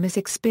system is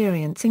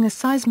experiencing a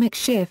seismic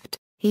shift,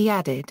 he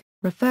added,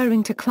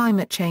 referring to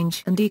climate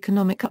change and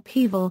economic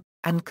upheaval,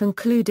 and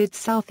concluded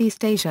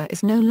Southeast Asia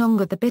is no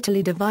longer the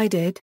bitterly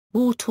divided,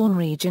 war-torn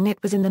region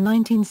it was in the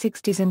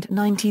 1960s and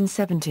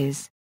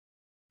 1970s.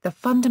 The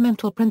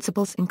fundamental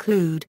principles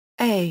include,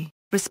 a.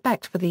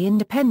 Respect for the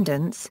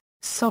independence,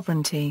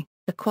 sovereignty,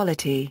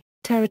 equality,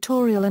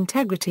 territorial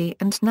integrity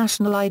and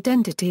national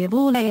identity of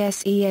all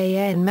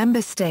ASEAN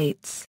member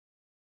states.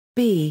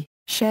 b.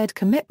 Shared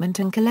commitment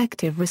and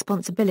collective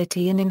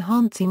responsibility in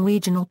enhancing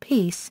regional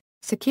peace,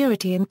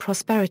 security and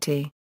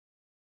prosperity.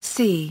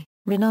 c.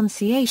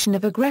 Renunciation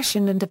of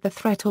aggression and of the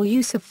threat or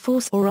use of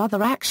force or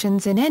other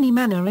actions in any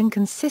manner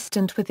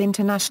inconsistent with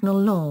international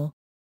law.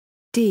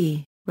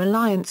 d.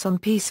 Reliance on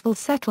peaceful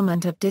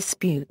settlement of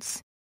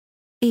disputes.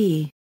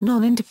 e.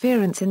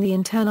 Non-interference in the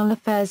internal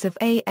affairs of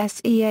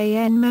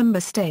ASEAN member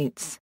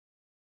states.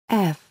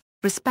 f.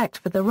 Respect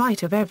for the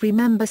right of every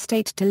member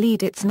state to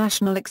lead its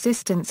national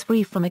existence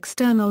free from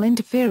external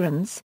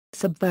interference,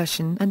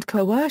 subversion and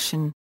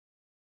coercion.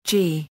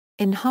 g.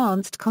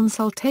 Enhanced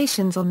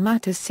consultations on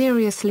matters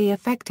seriously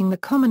affecting the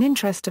common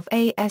interest of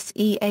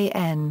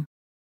ASEAN.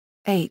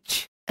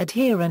 h.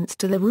 Adherence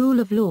to the rule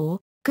of law,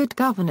 good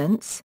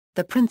governance,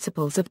 the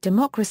principles of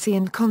democracy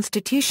and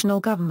constitutional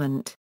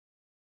government.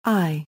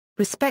 I.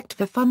 Respect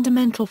for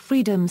fundamental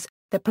freedoms,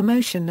 the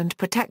promotion and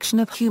protection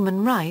of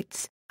human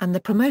rights, and the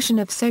promotion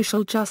of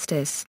social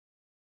justice.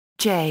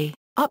 j.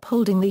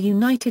 Upholding the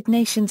United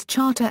Nations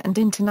Charter and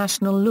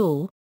international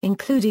law,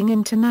 including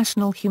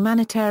international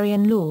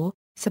humanitarian law,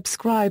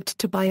 subscribed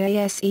to by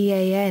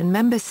ASEAN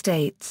member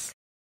states.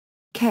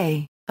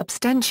 k.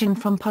 Abstention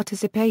from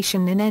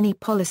participation in any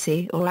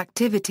policy or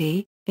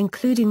activity,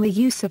 including the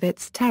use of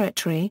its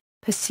territory,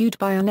 pursued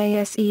by an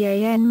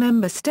ASEAN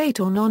member state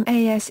or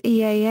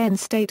non-ASEAN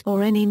state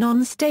or any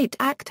non-state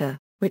actor,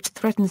 which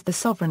threatens the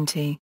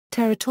sovereignty,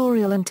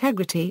 territorial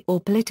integrity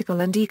or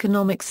political and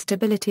economic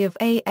stability of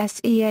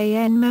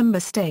ASEAN member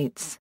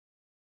states.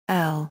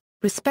 L.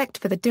 Respect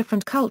for the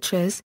different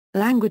cultures,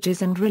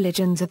 languages and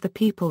religions of the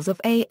peoples of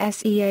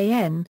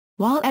ASEAN,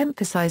 while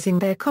emphasizing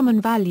their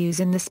common values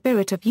in the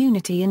spirit of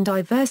unity in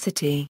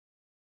diversity.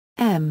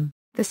 M.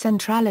 The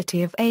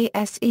centrality of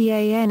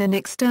ASEAN in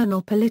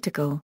external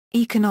political,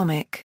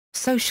 economic,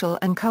 social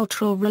and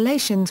cultural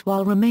relations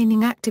while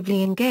remaining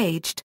actively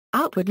engaged,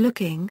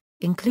 outward-looking,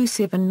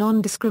 inclusive and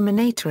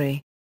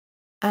non-discriminatory.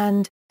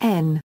 And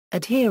N.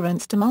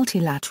 Adherence to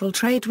multilateral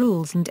trade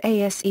rules and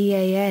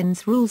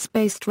ASEAN's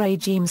rules-based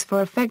regimes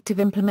for effective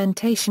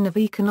implementation of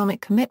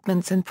economic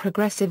commitments and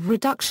progressive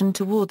reduction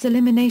towards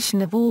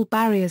elimination of all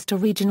barriers to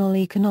regional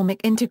economic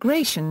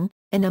integration,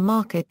 in a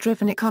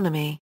market-driven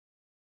economy.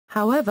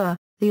 However,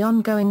 the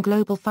ongoing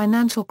global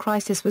financial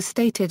crisis was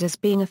stated as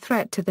being a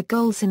threat to the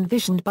goals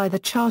envisioned by the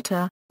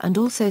Charter, and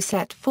also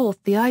set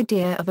forth the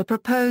idea of a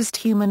proposed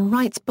human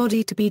rights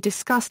body to be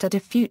discussed at a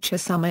future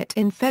summit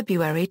in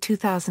February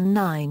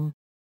 2009.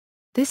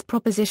 This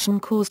proposition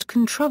caused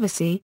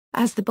controversy,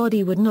 as the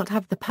body would not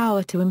have the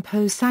power to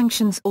impose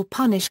sanctions or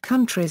punish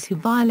countries who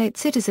violate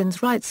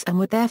citizens' rights and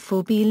would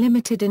therefore be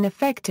limited in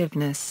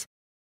effectiveness.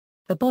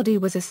 The body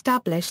was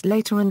established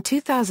later in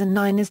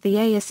 2009 as the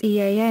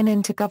ASEAN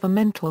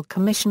Intergovernmental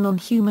Commission on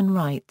Human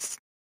Rights.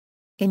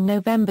 In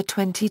November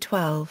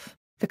 2012,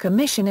 the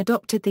Commission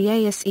adopted the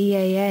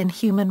ASEAN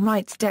Human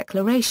Rights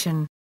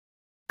Declaration.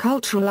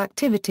 Cultural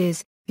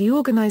activities. The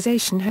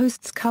organization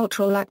hosts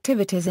cultural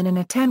activities in an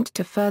attempt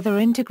to further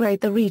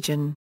integrate the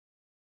region.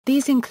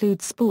 These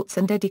include sports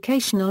and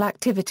educational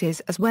activities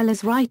as well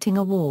as writing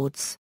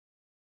awards.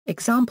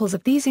 Examples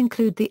of these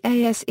include the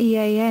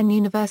ASEAN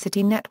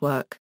University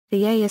Network,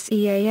 the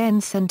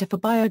ASEAN Center for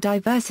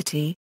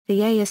Biodiversity, the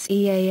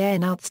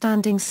ASEAN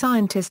Outstanding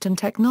Scientist and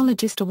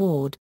Technologist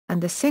Award,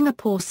 and the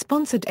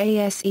Singapore-sponsored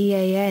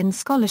ASEAN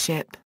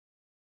Scholarship.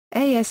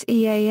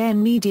 ASEAN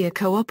Media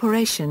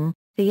Cooperation.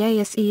 The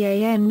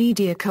ASEAN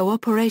Media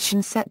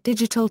Cooperation set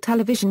digital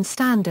television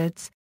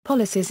standards,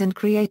 policies and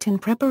create in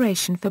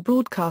preparation for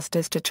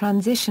broadcasters to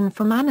transition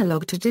from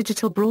analog to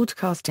digital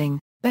broadcasting,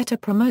 better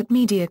promote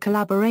media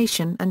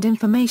collaboration and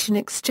information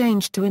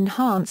exchange to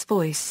enhance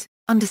voice,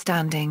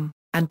 understanding,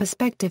 and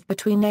perspective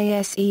between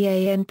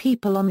ASEAN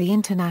people on the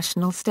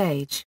international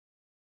stage.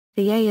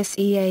 The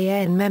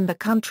ASEAN member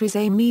countries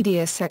aim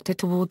media sector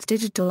towards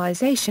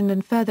digitalization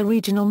and further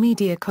regional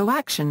media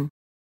coaction.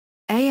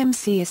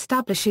 AMC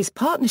establishes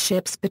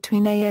partnerships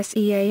between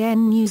ASEAN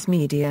news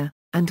media,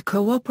 and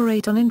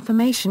cooperate on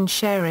information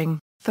sharing,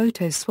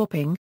 photo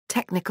swapping,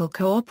 technical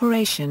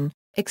cooperation,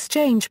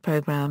 exchange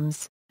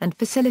programs, and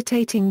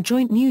facilitating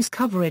joint news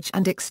coverage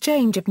and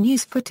exchange of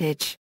news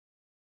footage.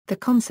 The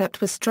concept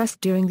was stressed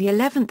during the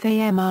 11th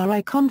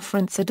AMRI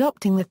conference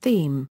adopting the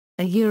theme,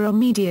 a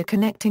Euro-media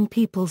connecting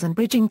peoples and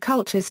bridging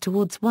cultures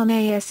towards one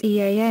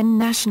ASEAN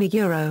national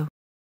Euro.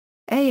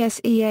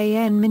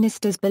 ASEAN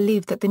ministers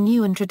believe that the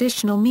new and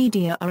traditional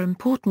media are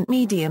important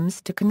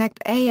mediums to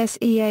connect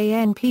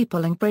ASEAN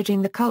people and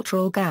bridging the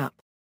cultural gap.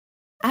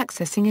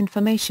 Accessing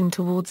information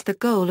towards the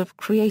goal of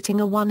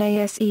creating a one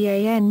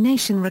ASEAN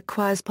nation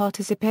requires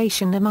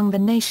participation among the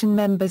nation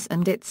members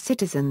and its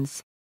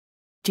citizens.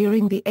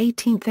 During the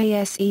 18th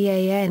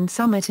ASEAN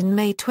Summit in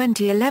May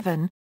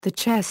 2011, the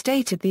chair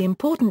stated the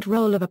important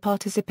role of a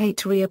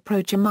participatory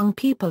approach among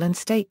people and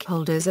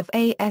stakeholders of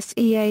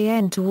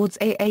ASEAN towards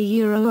a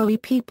Euro-OE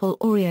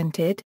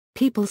people-oriented,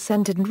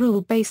 people-centered and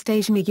rule-based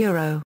Asian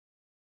Euro.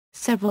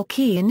 Several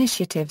key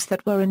initiatives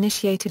that were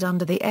initiated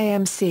under the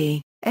AMC,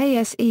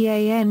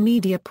 ASEAN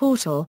Media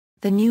Portal.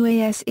 The new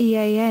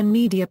ASEAN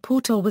Media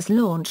Portal was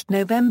launched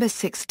November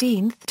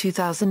 16,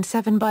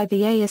 2007 by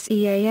the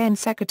ASEAN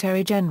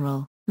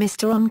Secretary-General,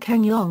 Mr. On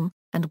Keng Yong,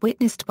 and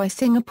witnessed by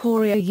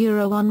Singaporean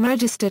Euro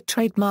Unregistered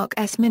Trademark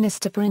S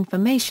Minister for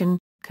Information,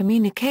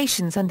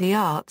 Communications and the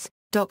Arts,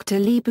 Dr.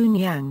 Lee Boon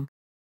Yang.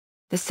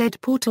 The said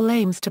portal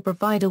aims to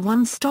provide a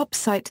one-stop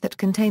site that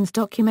contains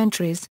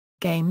documentaries,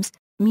 games,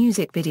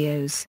 music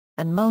videos,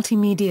 and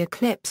multimedia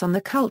clips on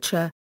the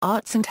culture,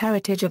 arts and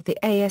heritage of the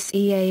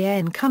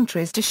ASEAN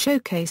countries to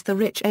showcase the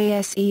rich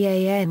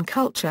ASEAN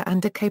culture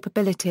and the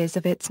capabilities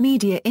of its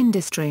media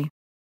industry.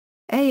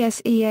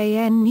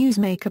 ASEAN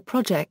Newsmaker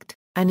Project,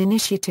 an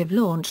initiative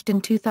launched in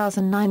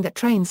 2009 that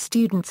trains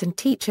students and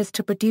teachers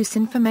to produce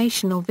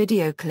informational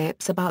video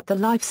clips about the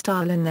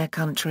lifestyle in their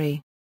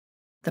country.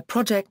 The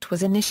project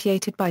was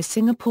initiated by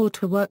Singapore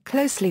to work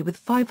closely with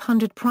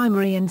 500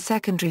 primary and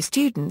secondary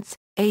students,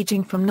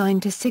 aging from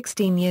 9 to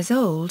 16 years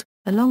old,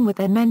 along with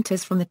their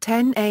mentors from the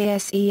 10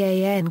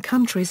 ASEAN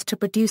countries to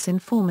produce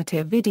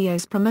informative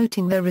videos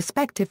promoting their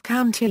respective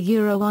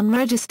counter-Euro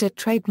unregistered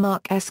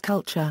trademark S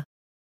culture.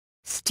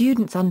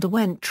 Students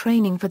underwent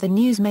training for the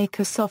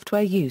Newsmaker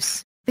software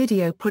use,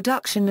 video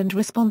production and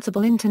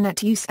responsible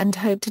Internet use and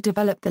hope to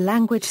develop the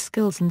language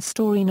skills and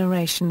story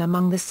narration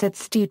among the said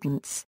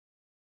students.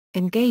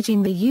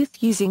 Engaging the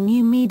youth using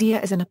new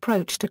media as an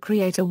approach to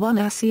create a one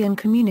ASEAN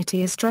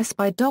community is stressed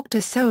by Dr.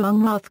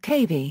 Soung Rath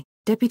Kavi,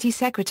 Deputy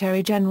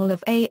Secretary-General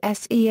of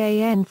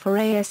ASEAN for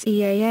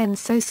ASEAN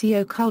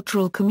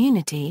Socio-Cultural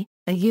Community,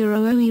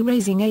 OE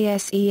raising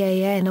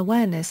ASEAN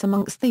awareness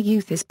amongst the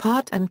youth is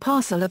part and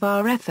parcel of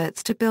our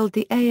efforts to build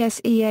the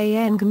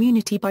ASEAN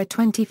community by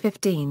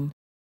 2015.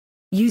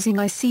 Using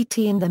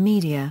ICT in the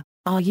media,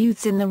 our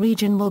youths in the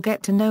region will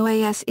get to know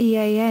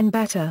ASEAN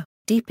better,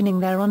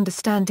 deepening their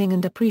understanding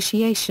and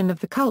appreciation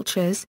of the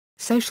cultures,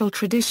 social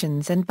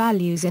traditions and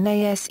values in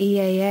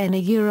ASEAN.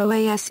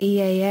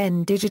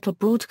 ASEAN Digital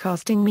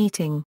Broadcasting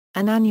Meeting,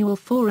 an annual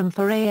forum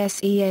for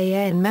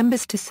ASEAN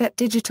members to set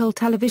digital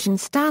television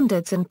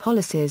standards and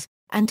policies,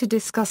 and to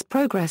discuss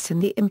progress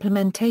in the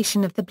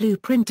implementation of the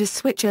blueprint to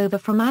switch over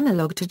from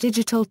analog to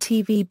digital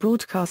TV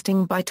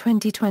broadcasting by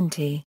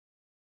 2020.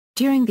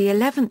 During the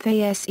 11th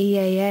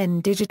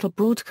ASEAN Digital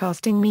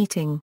Broadcasting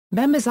Meeting,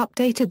 members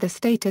updated the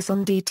status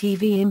on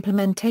DTV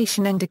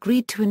implementation and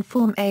agreed to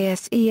inform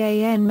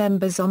ASEAN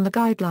members on the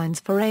guidelines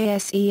for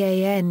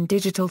ASEAN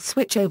digital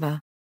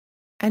switchover.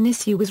 An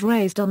issue was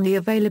raised on the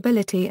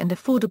availability and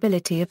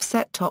affordability of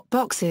set-top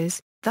boxes,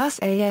 thus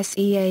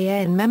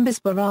ASEAN members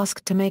were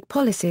asked to make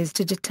policies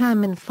to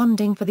determine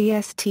funding for the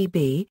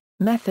STB,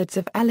 methods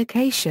of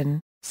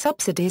allocation,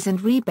 subsidies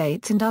and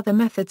rebates and other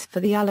methods for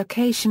the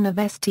allocation of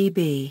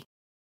STB.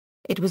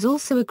 It was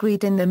also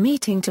agreed in the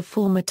meeting to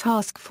form a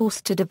task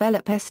force to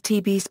develop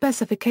STB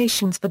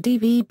specifications for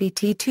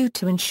DVB-T2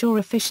 to ensure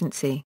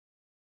efficiency.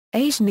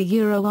 Asian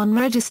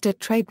unregistered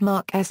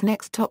trademark as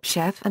Next Top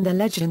Chef and The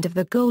Legend of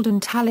the Golden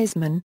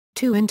Talisman,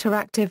 two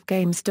interactive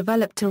games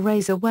developed to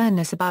raise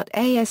awareness about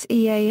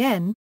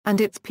ASEAN, and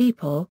its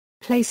people,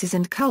 places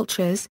and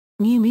cultures,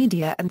 new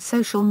media and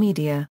social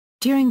media.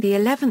 During the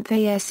 11th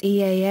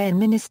ASEAN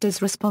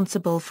Ministers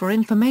Responsible for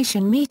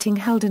Information meeting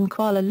held in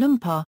Kuala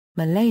Lumpur,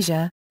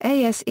 Malaysia,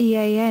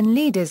 ASEAN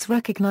leaders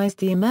recognized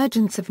the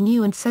emergence of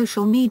new and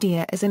social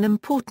media as an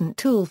important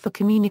tool for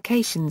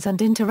communications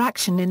and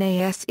interaction in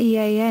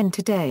ASEAN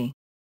today.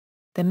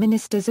 The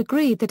ministers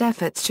agreed that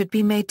efforts should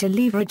be made to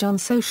leverage on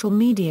social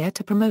media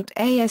to promote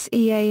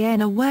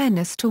ASEAN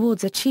awareness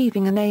towards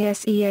achieving an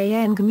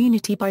ASEAN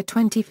community by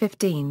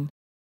 2015.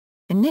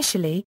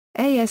 Initially,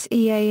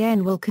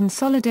 ASEAN will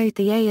consolidate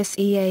the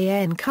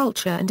ASEAN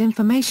Culture and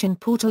Information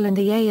Portal and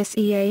the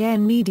ASEAN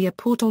Media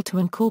Portal to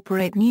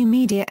incorporate new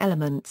media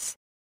elements.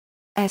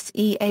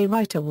 SEA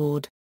Write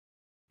Award.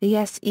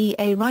 The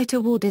SEA Write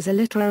Award is a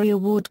literary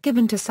award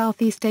given to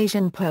Southeast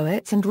Asian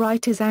poets and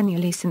writers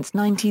annually since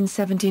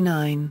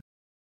 1979.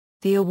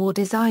 The award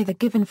is either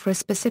given for a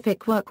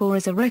specific work or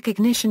as a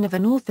recognition of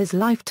an author's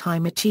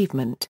lifetime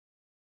achievement.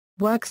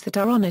 Works that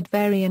are honored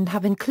vary and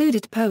have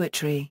included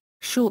poetry,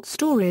 short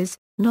stories,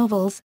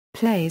 novels,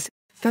 plays,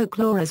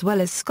 folklore as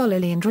well as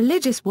scholarly and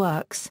religious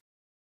works.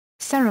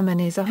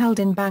 Ceremonies are held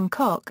in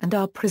Bangkok and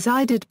are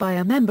presided by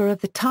a member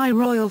of the Thai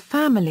royal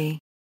family.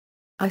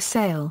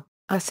 ASEAN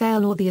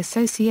or the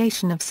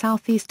Association of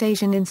Southeast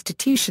Asian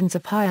Institutions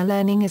of Higher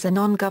Learning is a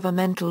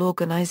non-governmental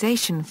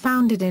organization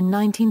founded in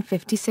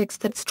 1956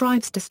 that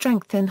strives to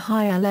strengthen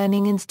higher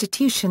learning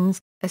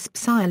institutions,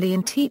 especially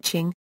in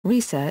teaching,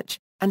 research,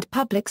 and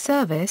public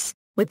service,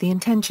 with the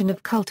intention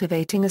of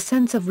cultivating a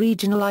sense of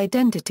regional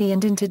identity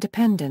and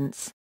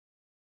interdependence.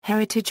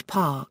 Heritage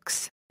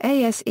Parks.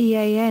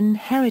 ASEAN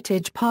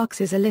Heritage Parks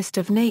is a list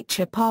of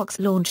nature parks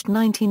launched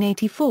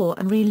 1984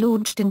 and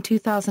relaunched in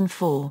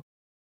 2004.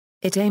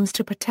 It aims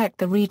to protect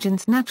the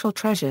region's natural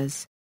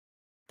treasures.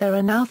 There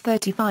are now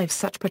 35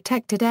 such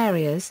protected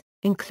areas,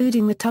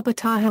 including the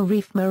Tubataha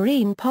Reef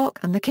Marine Park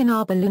and the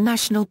Kinabalu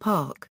National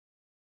Park.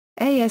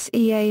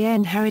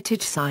 ASEAN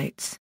Heritage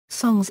Sites,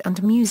 Songs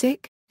and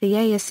Music. The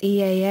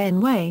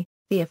ASEAN Way,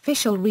 the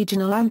official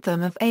regional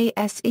anthem of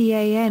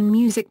ASEAN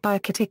music by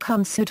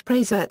Katikun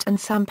Sudprasert and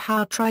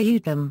Sampao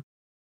Triudam.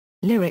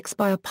 Lyrics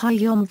by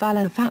Apayom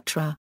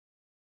Valafatra.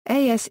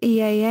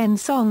 ASEAN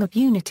Song of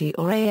Unity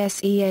or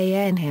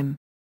ASEAN Hymn.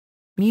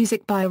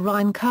 Music by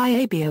Ryan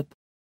Kyabiab.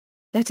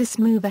 Let Us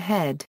Move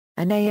Ahead,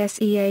 an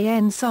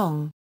ASEAN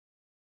song.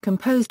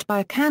 Composed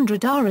by Kandra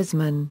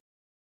Darazman.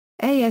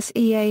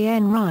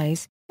 ASEAN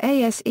Rise,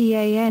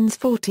 ASEAN's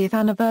 40th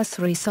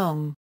anniversary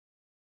song.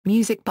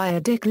 Music by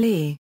Adik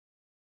Lee.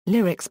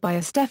 Lyrics by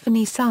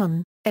Stephanie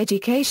Sun,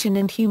 Education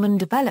and Human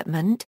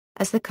Development,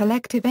 as the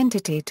collective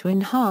entity to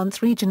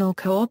enhance regional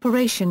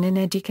cooperation in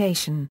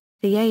education.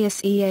 The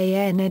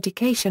ASEAN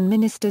education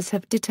ministers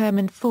have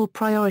determined 4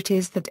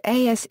 priorities that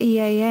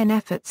ASEAN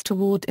efforts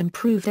toward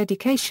improved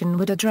education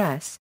would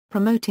address: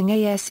 promoting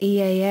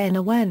ASEAN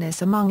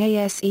awareness among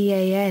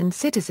ASEAN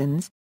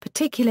citizens,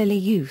 particularly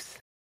youth;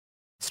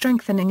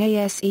 strengthening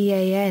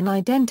ASEAN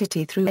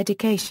identity through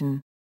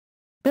education;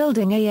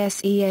 building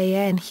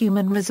ASEAN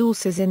human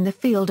resources in the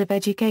field of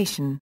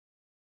education;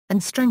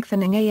 and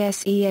strengthening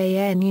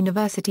ASEAN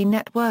university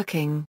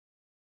networking.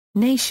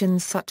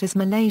 Nations such as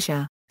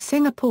Malaysia,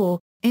 Singapore,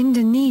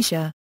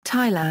 Indonesia,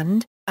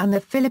 Thailand, and the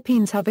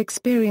Philippines have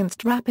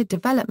experienced rapid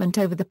development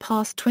over the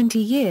past 20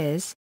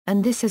 years,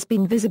 and this has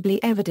been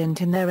visibly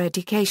evident in their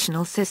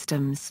educational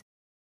systems.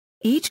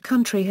 Each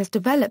country has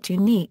developed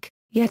unique,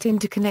 yet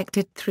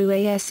interconnected through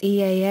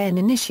ASEAN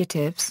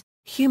initiatives,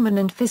 human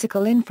and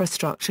physical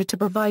infrastructure to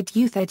provide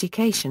youth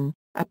education,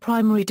 a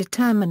primary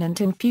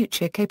determinant in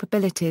future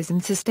capabilities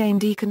and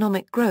sustained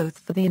economic growth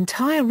for the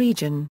entire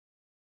region.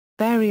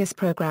 Various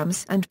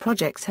programs and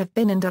projects have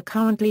been and are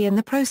currently in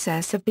the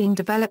process of being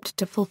developed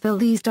to fulfill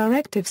these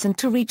directives and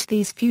to reach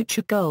these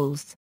future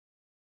goals.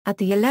 At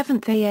the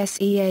 11th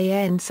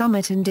ASEAN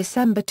Summit in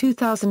December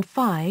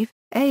 2005,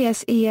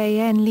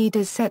 ASEAN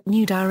leaders set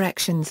new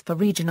directions for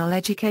regional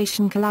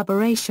education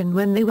collaboration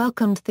when they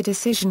welcomed the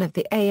decision of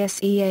the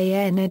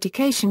ASEAN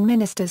Education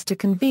Ministers to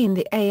convene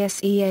the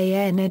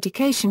ASEAN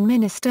Education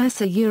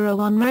Ministers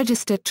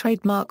unregistered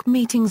trademark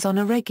meetings on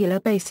a regular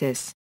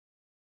basis.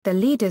 The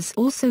leaders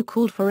also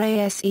called for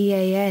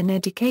ASEAN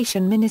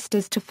Education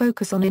Ministers to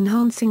focus on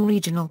enhancing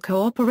regional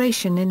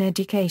cooperation in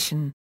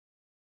education.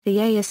 The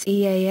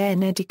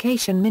ASEAN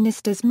Education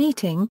Ministers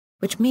meeting,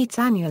 which meets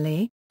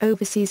annually,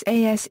 oversees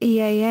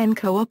ASEAN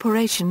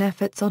cooperation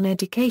efforts on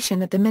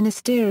education at the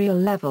ministerial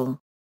level.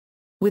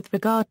 With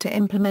regard to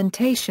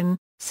implementation,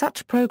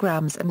 such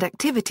programs and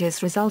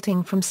activities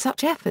resulting from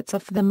such efforts are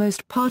for the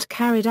most part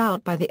carried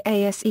out by the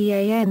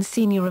ASEAN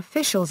senior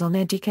officials on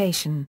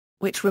education,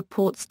 which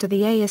reports to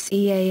the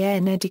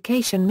ASEAN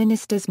Education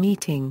Ministers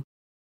meeting.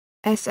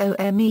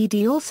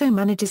 SOMED also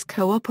manages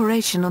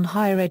cooperation on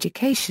higher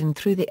education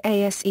through the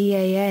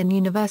ASEAN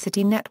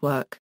University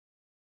Network.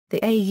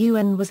 The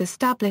AUN was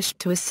established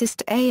to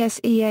assist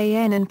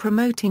ASEAN in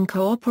promoting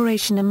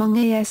cooperation among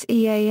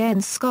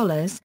ASEAN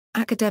scholars,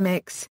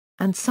 academics,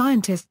 and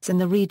scientists in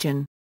the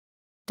region.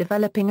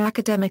 Developing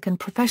academic and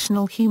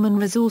professional human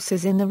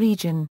resources in the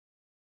region.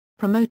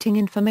 Promoting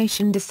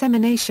information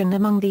dissemination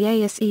among the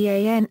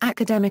ASEAN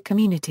academic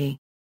community.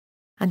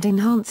 And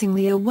enhancing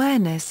the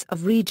awareness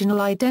of regional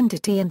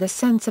identity and the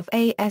sense of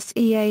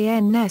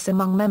ASEAN-ness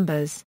among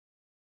members.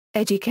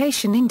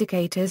 Education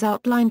indicators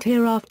outlined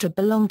hereafter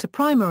belong to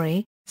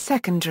primary,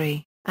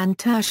 secondary, and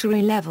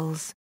tertiary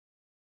levels.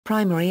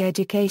 Primary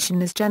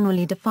education is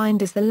generally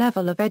defined as the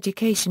level of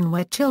education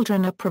where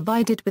children are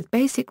provided with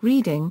basic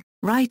reading,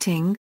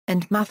 writing,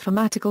 and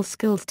mathematical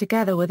skills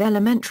together with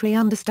elementary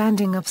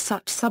understanding of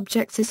such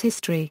subjects as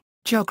history,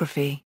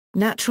 geography,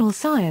 natural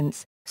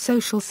science,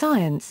 social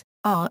science,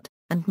 art,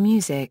 and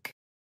music.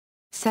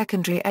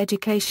 Secondary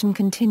education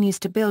continues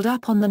to build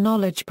up on the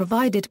knowledge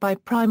provided by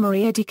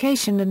primary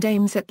education and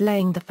aims at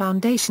laying the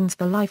foundations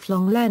for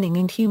lifelong learning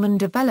and human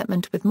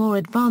development with more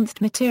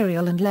advanced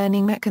material and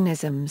learning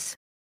mechanisms.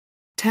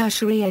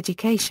 Tertiary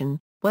education,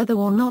 whether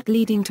or not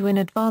leading to an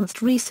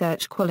advanced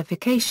research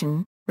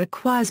qualification,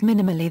 requires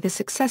minimally the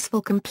successful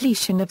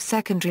completion of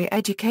secondary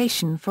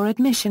education for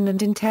admission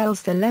and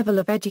entails the level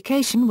of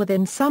education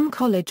within some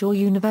college or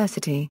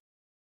university.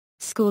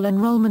 School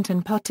enrollment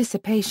and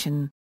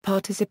participation.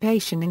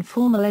 Participation in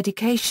formal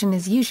education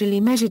is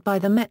usually measured by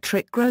the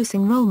metric gross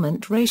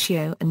enrollment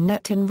ratio and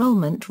net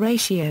enrollment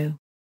ratio.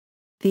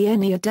 The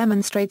ENRA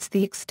demonstrates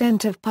the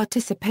extent of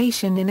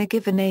participation in a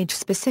given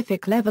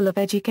age-specific level of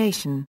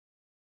education.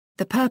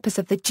 The purpose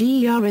of the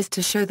GER is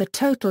to show the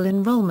total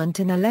enrollment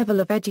in a level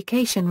of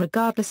education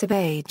regardless of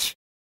age.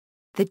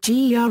 The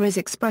GER is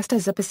expressed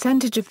as a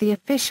percentage of the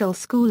official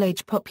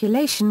school-age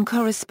population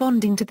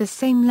corresponding to the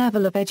same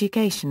level of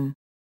education.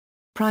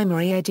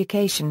 Primary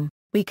education.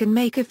 We can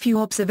make a few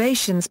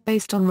observations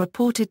based on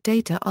reported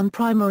data on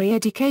primary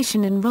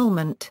education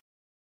enrollment.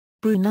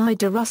 Brunei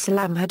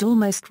Darussalam had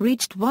almost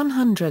reached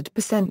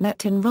 100%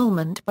 net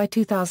enrollment by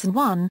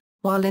 2001,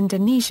 while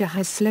Indonesia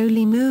has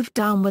slowly moved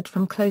downward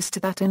from close to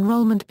that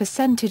enrollment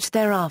percentage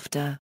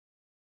thereafter.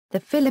 The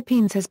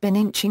Philippines has been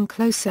inching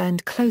closer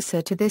and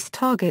closer to this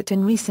target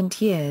in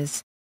recent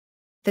years.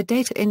 The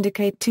data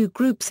indicate two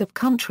groups of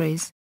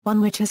countries, one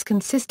which has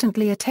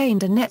consistently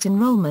attained a net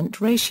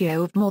enrollment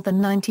ratio of more than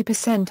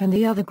 90% and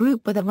the other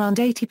group with around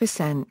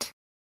 80%.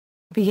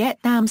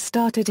 Vietnam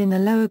started in the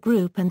lower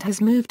group and has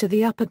moved to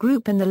the upper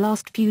group in the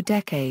last few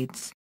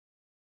decades.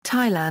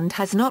 Thailand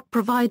has not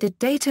provided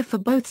data for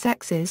both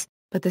sexes,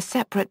 but the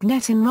separate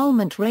net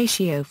enrollment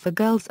ratio for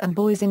girls and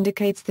boys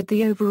indicates that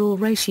the overall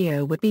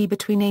ratio would be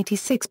between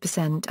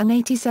 86% and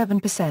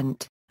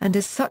 87%, and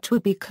as such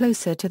would be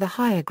closer to the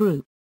higher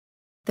group.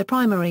 The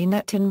primary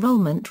net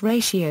enrollment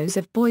ratios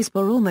of boys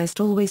were almost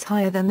always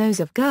higher than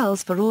those of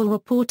girls for all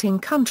reporting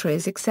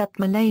countries except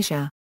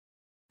Malaysia.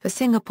 For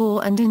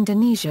Singapore and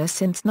Indonesia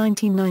since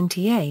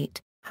 1998,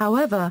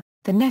 however,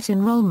 the net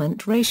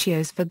enrollment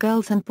ratios for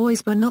girls and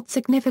boys were not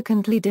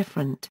significantly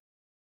different.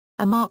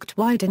 A marked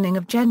widening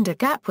of gender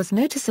gap was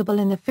noticeable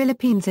in the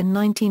Philippines in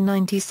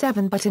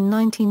 1997, but in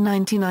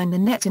 1999 the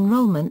net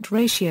enrollment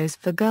ratios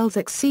for girls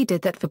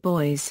exceeded that for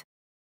boys.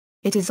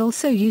 It is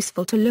also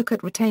useful to look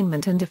at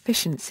retainment and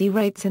efficiency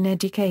rates in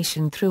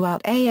education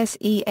throughout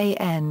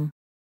ASEAN.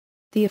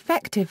 The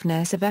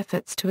effectiveness of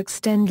efforts to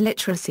extend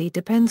literacy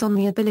depends on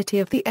the ability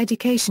of the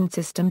education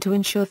system to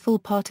ensure full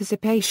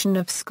participation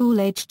of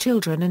school-age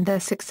children and their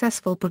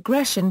successful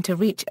progression to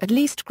reach at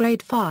least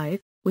grade 5,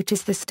 which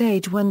is the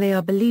stage when they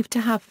are believed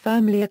to have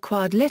firmly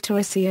acquired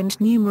literacy and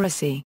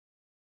numeracy.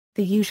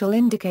 The usual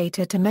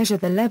indicator to measure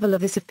the level of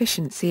this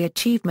efficiency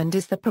achievement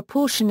is the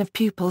proportion of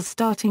pupils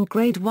starting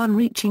grade 1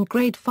 reaching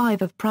grade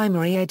 5 of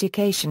primary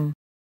education.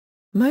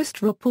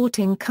 Most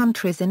reporting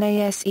countries in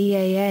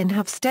ASEAN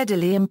have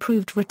steadily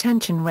improved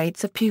retention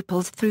rates of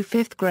pupils through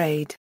 5th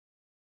grade.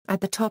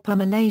 At the top are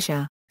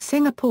Malaysia,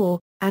 Singapore,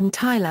 and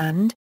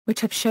Thailand, which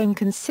have shown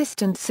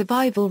consistent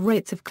survival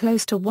rates of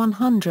close to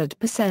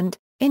 100%,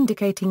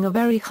 indicating a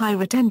very high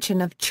retention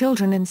of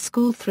children in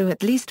school through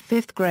at least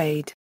 5th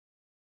grade.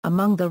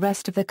 Among the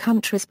rest of the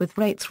countries with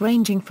rates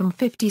ranging from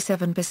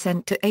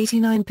 57% to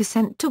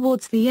 89%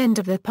 towards the end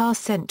of the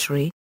past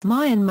century,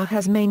 Myanmar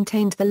has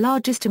maintained the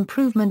largest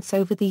improvements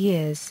over the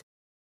years.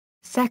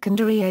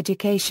 Secondary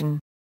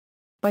education.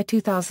 By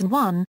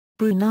 2001,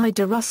 Brunei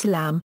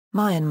Darussalam,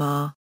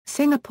 Myanmar,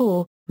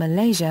 Singapore,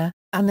 Malaysia,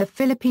 and the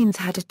Philippines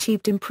had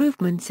achieved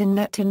improvements in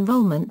net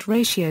enrollment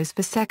ratios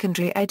for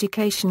secondary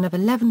education of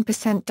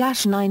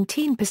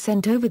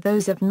 11%-19% over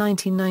those of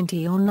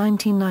 1990 or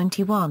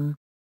 1991.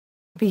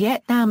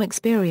 Vietnam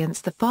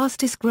experienced the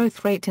fastest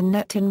growth rate in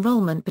net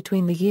enrollment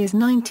between the years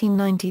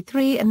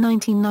 1993 and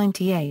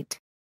 1998.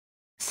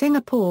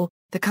 Singapore,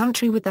 the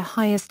country with the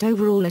highest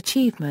overall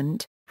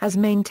achievement, has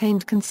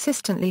maintained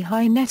consistently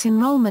high net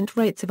enrollment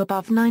rates of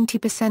above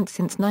 90%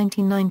 since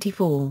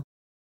 1994.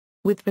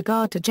 With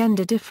regard to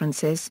gender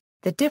differences,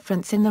 the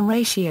difference in the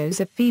ratios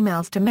of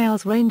females to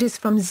males ranges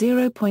from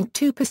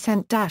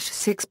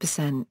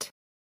 0.2%-6%.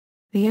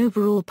 The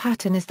overall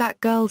pattern is that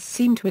girls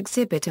seem to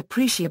exhibit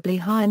appreciably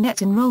higher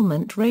net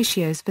enrollment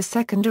ratios for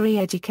secondary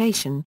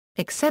education,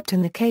 except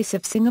in the case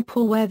of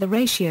Singapore where the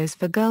ratios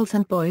for girls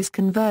and boys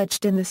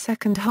converged in the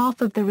second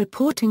half of the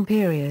reporting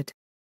period.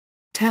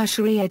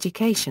 Tertiary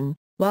education.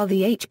 While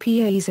the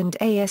HPAs and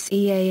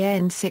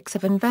ASEAN-6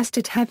 have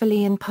invested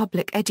heavily in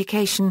public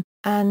education,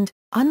 and,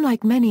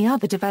 unlike many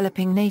other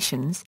developing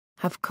nations,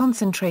 have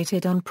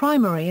concentrated on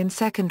primary and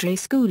secondary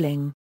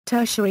schooling,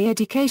 tertiary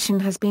education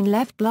has been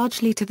left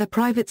largely to the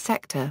private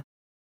sector.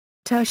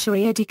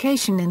 Tertiary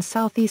education in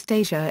Southeast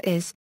Asia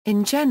is,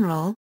 in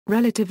general,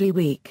 relatively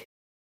weak.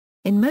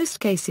 In most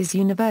cases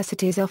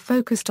universities are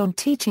focused on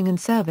teaching and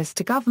service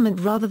to government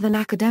rather than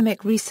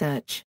academic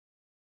research.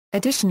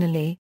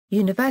 Additionally,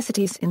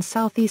 universities in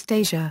Southeast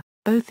Asia,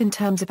 both in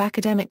terms of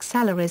academic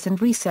salaries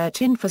and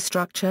research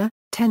infrastructure,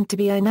 tend to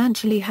be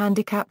financially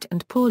handicapped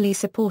and poorly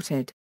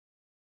supported.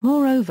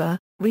 Moreover,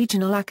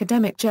 regional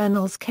academic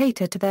journals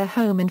cater to their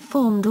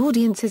home-informed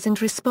audiences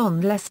and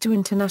respond less to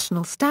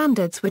international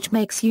standards, which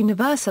makes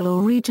universal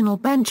or regional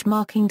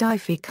benchmarking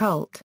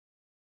difficult.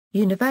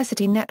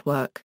 University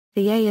Network.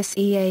 The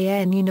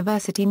ASEAN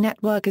University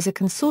Network is a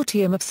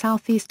consortium of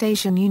Southeast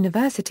Asian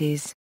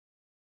universities.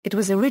 It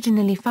was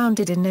originally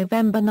founded in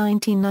November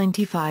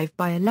 1995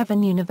 by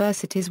 11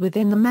 universities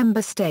within the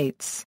member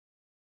states.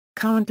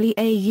 Currently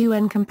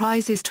AUN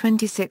comprises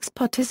 26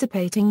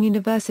 participating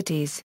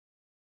universities.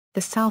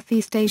 The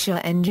Southeast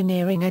Asia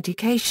Engineering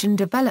Education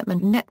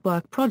Development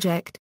Network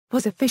project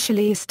was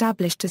officially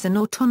established as an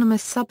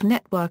autonomous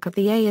sub-network of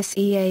the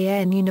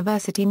ASEAN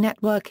University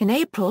Network in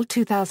April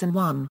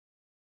 2001.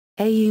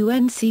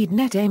 AUN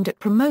SeedNet aimed at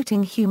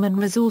promoting human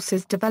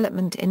resources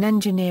development in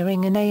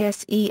engineering in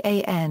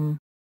ASEAN.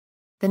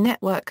 The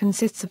network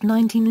consists of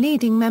 19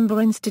 leading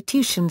member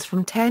institutions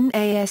from 10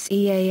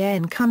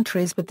 ASEAN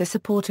countries with the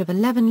support of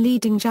 11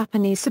 leading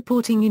Japanese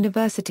supporting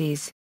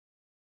universities.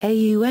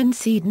 AUN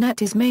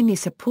SeedNet is mainly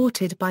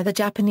supported by the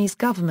Japanese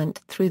government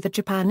through the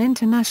Japan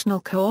International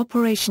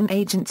Cooperation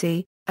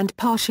Agency, and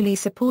partially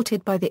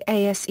supported by the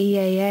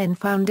ASEAN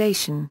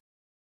Foundation.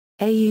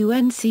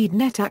 AUN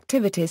SeedNet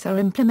activities are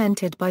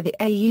implemented by the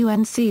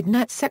AUN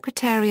SeedNet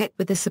Secretariat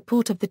with the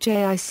support of the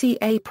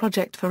JICA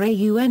project for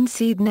AUN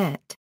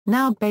SeedNet,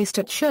 now based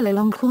at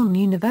Chulalongkorn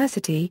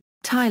University,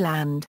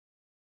 Thailand.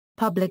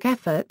 Public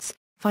efforts,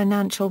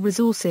 financial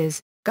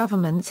resources.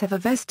 Governments have a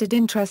vested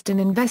interest in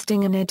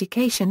investing in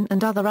education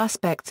and other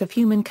aspects of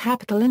human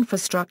capital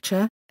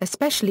infrastructure,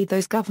 especially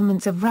those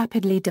governments of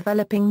rapidly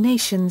developing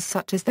nations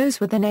such as those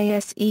within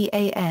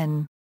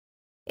ASEAN.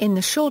 In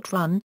the short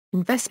run,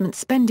 investment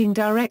spending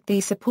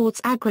directly supports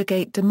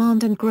aggregate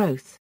demand and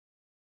growth.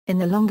 In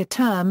the longer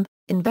term,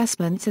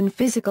 investments in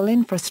physical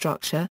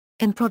infrastructure,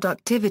 in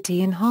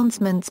productivity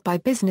enhancements by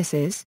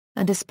businesses,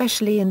 and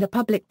especially in the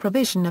public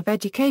provision of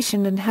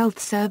education and health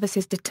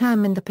services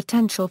determine the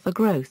potential for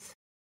growth.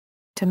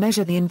 To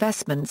measure the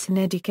investments in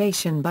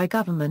education by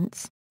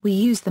governments, we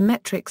use the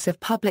metrics of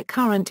public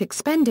current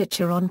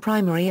expenditure on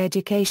primary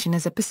education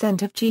as a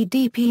percent of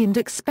GDP and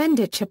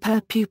expenditure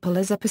per pupil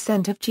as a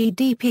percent of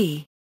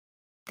GDP.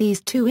 These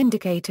two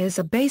indicators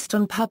are based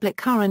on public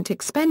current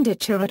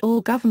expenditure at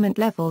all government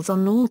levels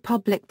on all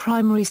public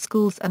primary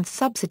schools and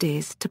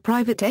subsidies to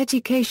private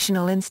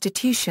educational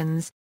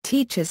institutions,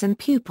 teachers and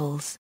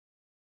pupils.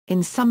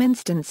 In some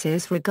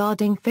instances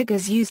regarding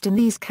figures used in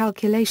these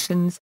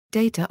calculations,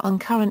 data on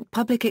current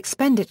public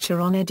expenditure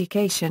on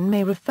education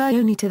may refer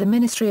only to the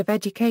Ministry of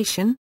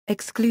Education,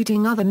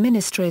 excluding other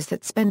ministries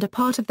that spend a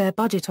part of their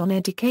budget on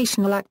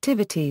educational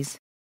activities.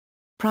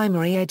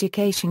 Primary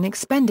education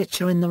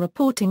expenditure in the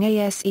reporting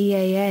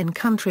ASEAN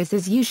countries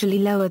is usually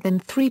lower than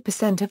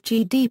 3% of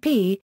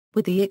GDP,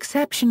 with the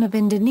exception of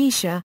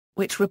Indonesia,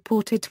 which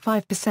reported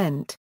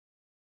 5%.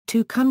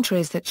 Two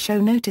countries that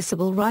show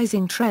noticeable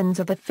rising trends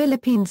are the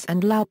Philippines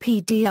and Laos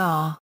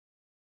PDR.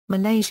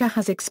 Malaysia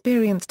has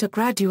experienced a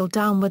gradual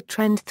downward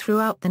trend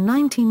throughout the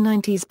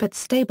 1990s but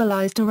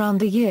stabilized around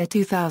the year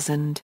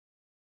 2000.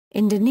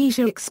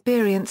 Indonesia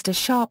experienced a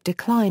sharp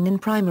decline in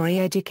primary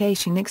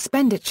education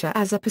expenditure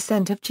as a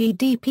percent of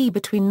GDP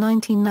between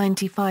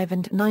 1995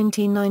 and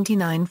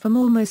 1999 from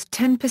almost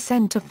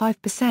 10% to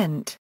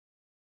 5%.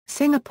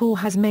 Singapore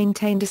has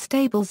maintained a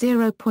stable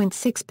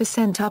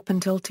 0.6% up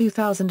until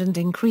 2000 and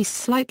increased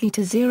slightly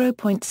to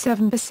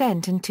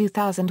 0.7% in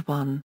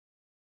 2001.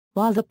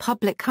 While the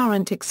public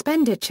current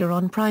expenditure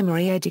on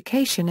primary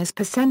education as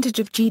percentage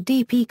of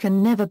GDP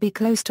can never be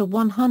close to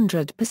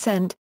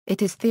 100%,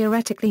 it is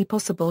theoretically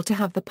possible to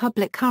have the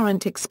public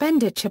current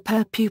expenditure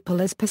per pupil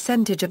as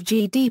percentage of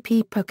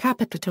GDP per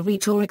capita to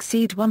reach or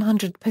exceed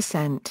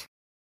 100%.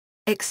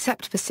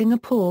 Except for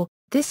Singapore,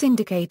 this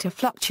indicator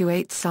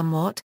fluctuates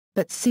somewhat,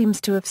 but seems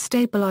to have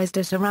stabilized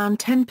at around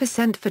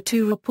 10% for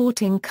two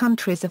reporting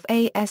countries of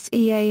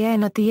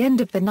ASEAN at the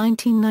end of the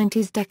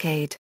 1990s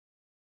decade.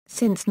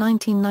 Since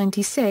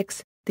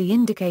 1996, the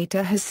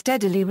indicator has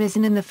steadily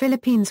risen in the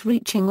Philippines,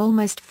 reaching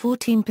almost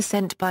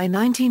 14% by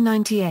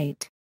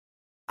 1998.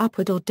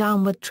 Upward or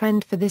downward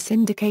trend for this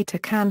indicator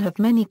can have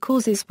many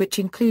causes, which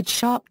include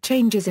sharp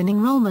changes in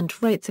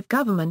enrollment rates of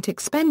government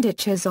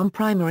expenditures on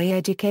primary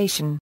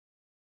education.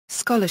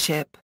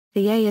 Scholarship.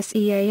 The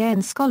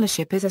ASEAN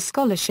Scholarship is a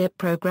scholarship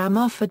program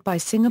offered by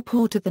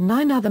Singapore to the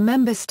 9 other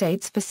member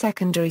states for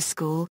secondary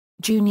school,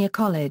 junior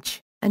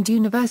college, and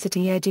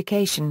university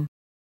education.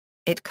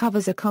 It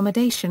covers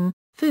accommodation,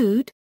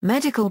 food,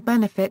 medical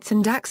benefits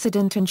and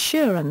accident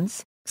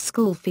insurance,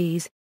 school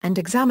fees, and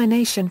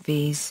examination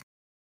fees.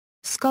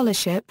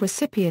 Scholarship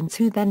recipients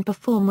who then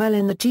perform well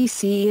in the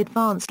GCE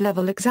advanced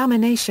level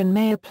examination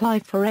may apply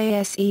for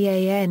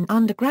ASEAN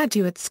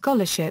undergraduate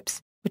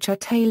scholarships, which are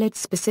tailored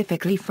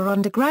specifically for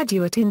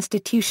undergraduate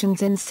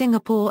institutions in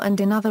Singapore and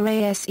in other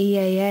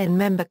ASEAN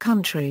member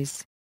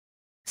countries.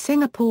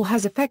 Singapore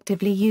has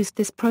effectively used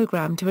this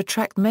program to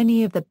attract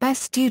many of the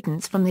best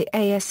students from the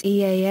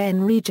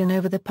ASEAN region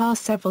over the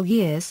past several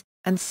years,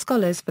 and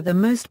scholars for the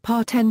most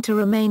part tend to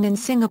remain in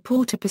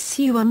Singapore to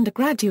pursue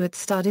undergraduate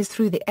studies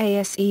through the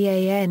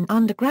ASEAN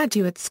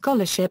Undergraduate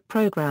Scholarship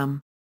Program.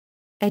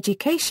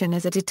 Education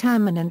is a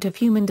determinant of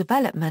human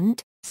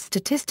development.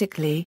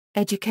 Statistically,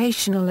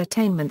 educational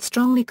attainment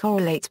strongly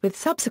correlates with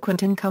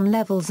subsequent income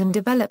levels and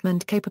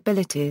development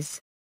capabilities.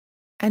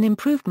 An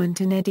improvement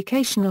in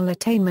educational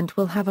attainment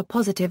will have a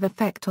positive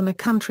effect on a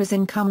country's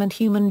income and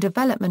human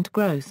development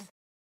growth.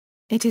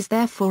 It is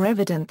therefore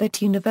evident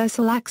that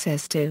universal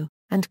access to,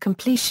 and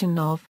completion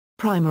of,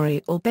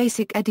 primary or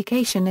basic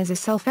education is a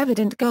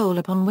self-evident goal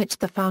upon which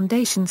the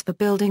foundations for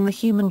building the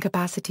human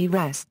capacity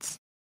rests.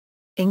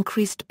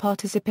 Increased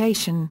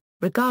participation,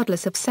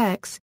 regardless of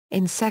sex,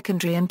 in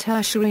secondary and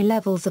tertiary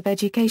levels of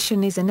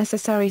education is a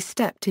necessary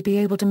step to be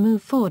able to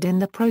move forward in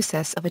the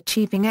process of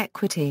achieving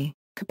equity,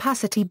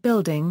 capacity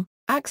building,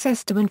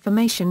 access to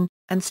information,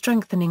 and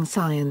strengthening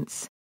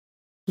science.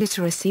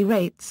 Literacy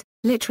rates.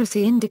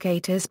 Literacy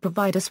indicators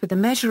provide us with a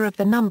measure of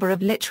the number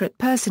of literate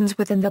persons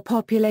within the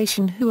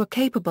population who are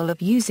capable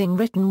of using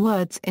written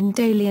words in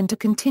daily and to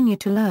continue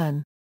to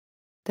learn.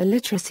 The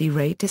literacy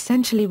rate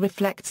essentially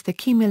reflects the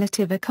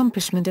cumulative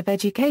accomplishment of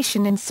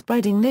education in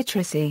spreading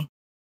literacy.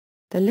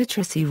 The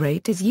literacy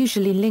rate is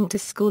usually linked to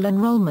school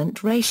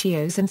enrollment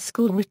ratios and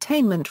school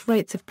retainment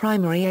rates of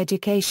primary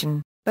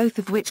education, both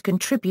of which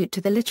contribute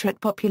to the literate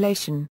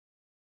population.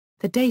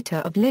 The data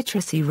of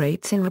literacy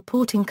rates in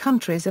reporting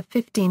countries of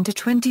 15 to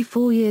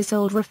 24 years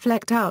old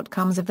reflect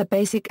outcomes of the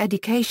basic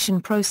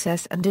education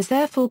process and is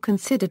therefore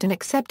considered an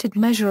accepted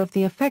measure of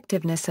the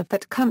effectiveness of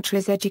that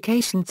country's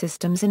education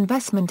system's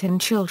investment in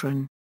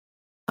children.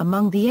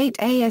 Among the 8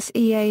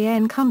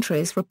 ASEAN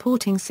countries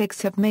reporting,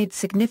 6 have made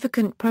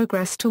significant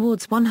progress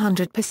towards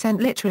 100%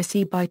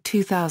 literacy by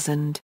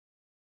 2000.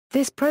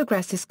 This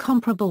progress is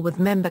comparable with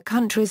member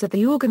countries of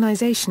the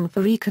Organization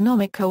for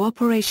Economic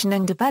Cooperation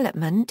and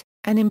Development,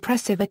 an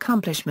impressive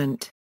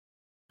accomplishment.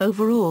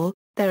 Overall,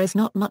 there is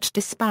not much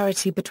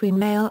disparity between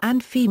male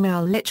and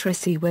female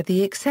literacy with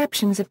the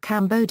exceptions of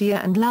Cambodia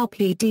and Laos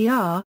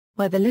PDR,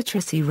 where the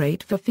literacy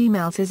rate for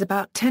females is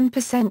about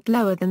 10%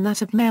 lower than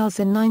that of males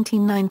in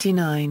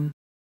 1999.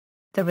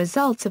 The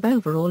results of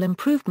overall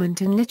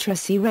improvement in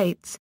literacy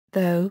rates,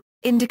 though,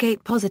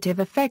 indicate positive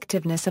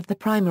effectiveness of the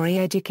primary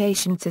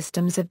education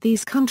systems of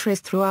these countries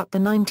throughout the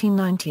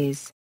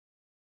 1990s.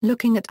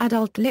 Looking at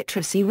adult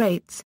literacy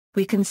rates,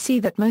 we can see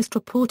that most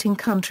reporting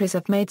countries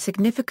have made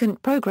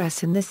significant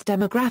progress in this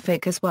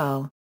demographic as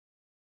well.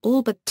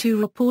 All but 2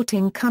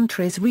 reporting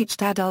countries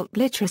reached adult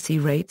literacy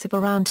rates of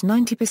around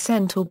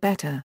 90% or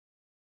better.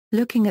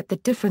 Looking at the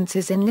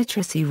differences in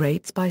literacy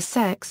rates by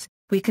sex,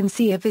 we can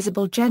see a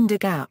visible gender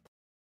gap.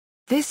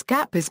 This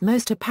gap is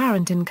most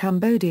apparent in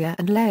Cambodia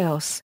and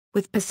Laos,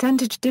 with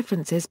percentage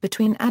differences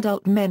between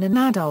adult men and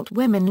adult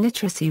women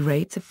literacy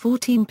rates of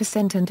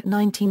 14% and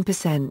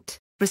 19%,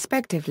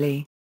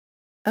 respectively.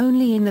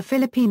 Only in the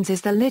Philippines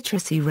is the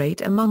literacy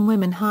rate among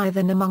women higher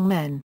than among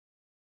men.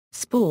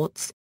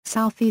 Sports,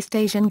 Southeast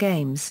Asian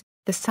Games.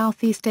 The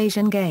Southeast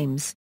Asian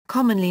Games,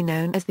 commonly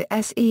known as the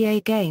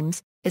SEA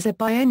Games, is a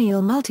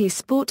biennial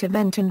multi-sport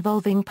event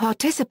involving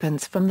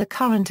participants from the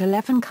current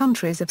 11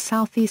 countries of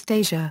Southeast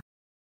Asia.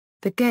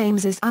 The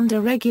Games is under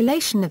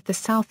regulation of the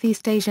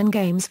Southeast Asian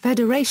Games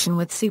Federation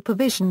with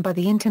supervision by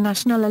the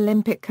International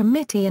Olympic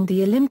Committee and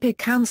the Olympic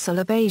Council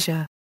of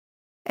Asia.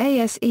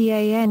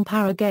 ASEAN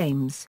Para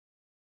Games.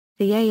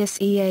 The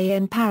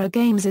ASEAN Para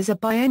Games is a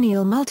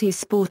biennial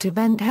multi-sport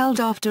event held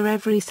after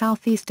every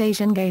Southeast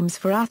Asian Games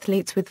for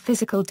athletes with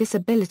physical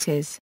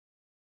disabilities.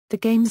 The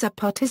Games are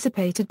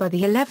participated by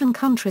the 11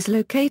 countries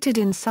located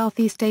in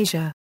Southeast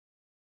Asia.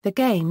 The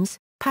Games,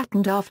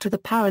 patterned after the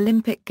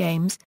Paralympic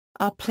Games,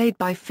 are played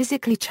by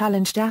physically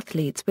challenged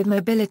athletes with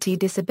mobility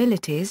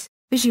disabilities,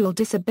 visual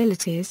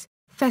disabilities.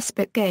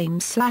 FESPAC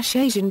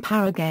Games/Asian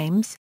Para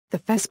Games. The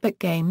FESPAC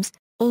Games,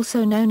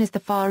 also known as the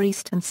Far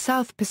East and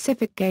South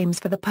Pacific Games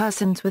for the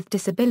Persons with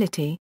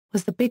Disability,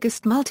 was the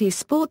biggest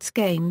multi-sports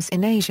games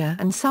in Asia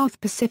and South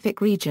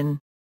Pacific region.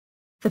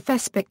 The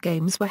FESPAC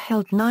Games were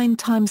held 9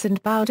 times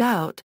and bowed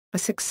out, a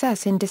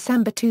success in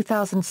December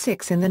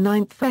 2006 in the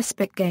 9th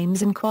FESPAC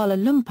Games in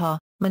Kuala Lumpur,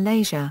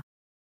 Malaysia.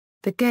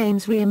 The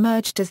Games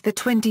re-emerged as the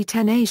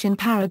 2010 Asian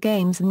Para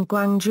Games in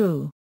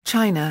Guangzhou,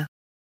 China.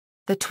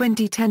 The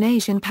 2010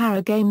 Asian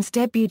Para Games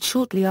debuted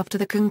shortly after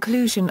the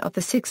conclusion of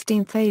the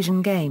 16th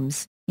Asian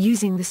Games,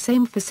 using the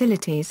same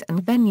facilities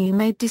and venue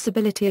made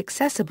disability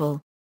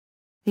accessible.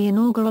 The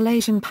inaugural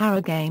Asian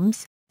Para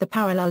Games, the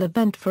parallel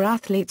event for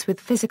athletes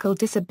with physical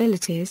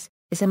disabilities,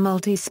 is a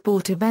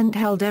multi-sport event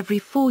held every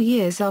 4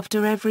 years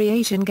after every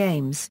Asian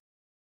Games.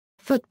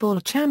 Football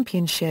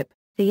Championship.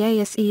 The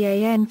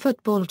ASEAN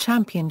Football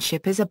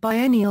Championship is a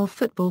biennial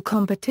football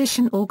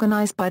competition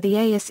organized by the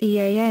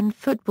ASEAN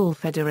Football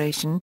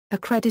Federation,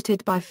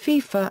 accredited by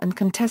FIFA and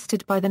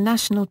contested by the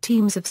national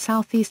teams of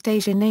Southeast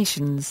Asia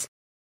nations.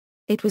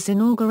 It was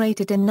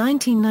inaugurated in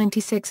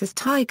 1996 as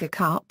Tiger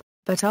Cup,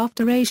 but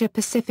after Asia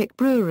Pacific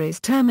Breweries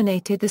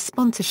terminated the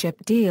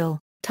sponsorship deal,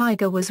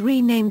 Tiger was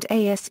renamed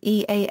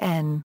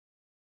ASEAN.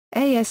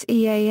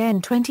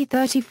 ASEAN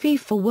 2030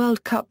 FIFA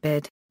World Cup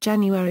bid,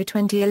 January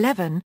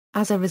 2011.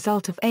 As a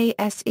result of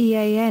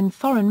ASEAN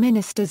foreign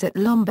ministers at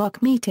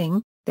Lombok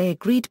meeting, they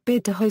agreed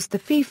bid to host the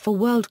FIFA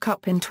World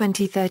Cup in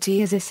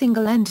 2030 as a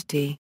single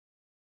entity.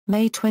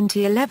 May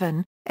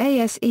 2011,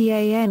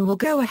 ASEAN will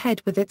go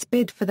ahead with its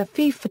bid for the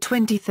FIFA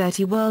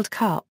 2030 World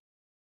Cup.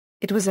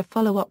 It was a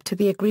follow-up to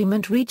the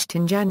agreement reached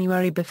in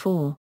January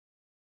before.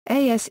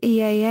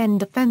 ASEAN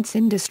Defense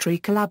Industry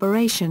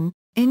Collaboration.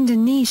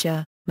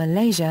 Indonesia,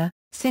 Malaysia,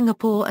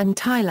 Singapore and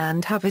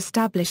Thailand have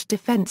established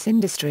defense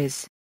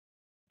industries.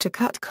 To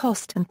cut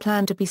cost and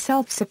plan to be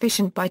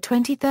self-sufficient by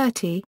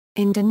 2030,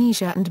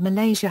 Indonesia and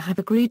Malaysia have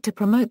agreed to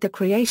promote the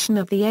creation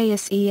of the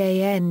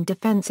ASEAN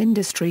Defense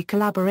Industry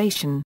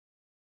Collaboration.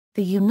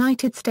 The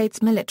United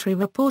States military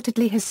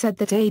reportedly has said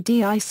that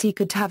ADIC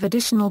could have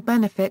additional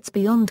benefits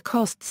beyond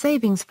cost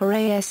savings for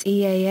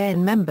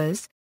ASEAN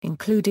members,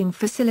 including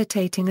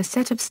facilitating a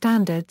set of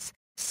standards,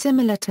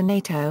 similar to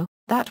NATO,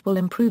 that will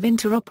improve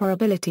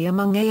interoperability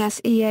among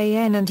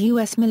ASEAN and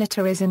U.S.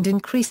 militaries and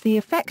increase the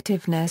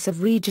effectiveness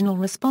of regional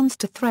response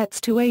to threats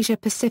to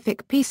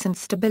Asia-Pacific peace and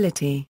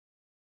stability.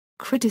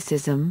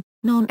 Criticism.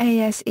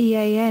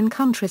 Non-ASEAN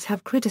countries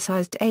have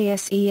criticized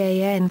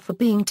ASEAN for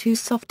being too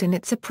soft in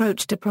its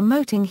approach to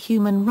promoting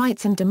human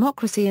rights and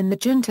democracy in the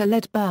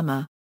junta-led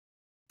Burma.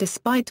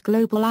 Despite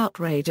global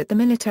outrage at the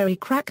military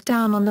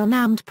crackdown on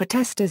unarmed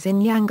protesters in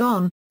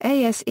Yangon,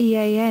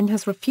 ASEAN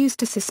has refused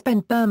to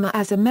suspend Burma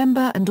as a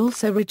member and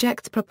also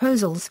rejects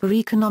proposals for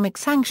economic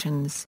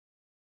sanctions.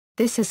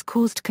 This has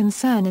caused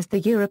concern as the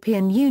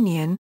European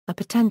Union, a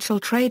potential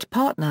trade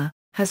partner,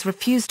 has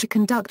refused to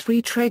conduct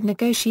free trade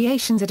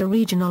negotiations at a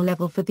regional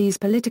level for these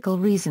political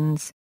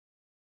reasons.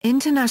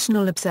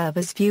 International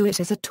observers view it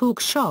as a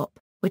talk shop,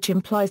 which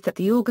implies that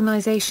the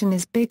organization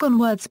is big on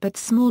words but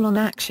small on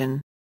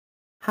action.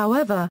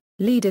 However,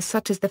 leaders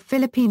such as the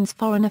Philippines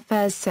Foreign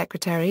Affairs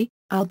Secretary,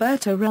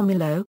 Alberto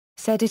Romulo,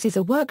 said it is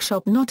a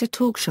workshop not a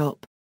talk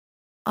shop.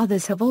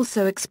 Others have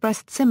also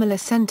expressed similar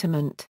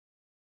sentiment.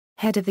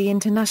 Head of the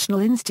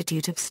International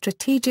Institute of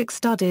Strategic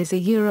Studies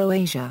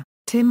Euro-Asia,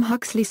 Tim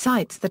Huxley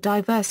cites the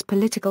diverse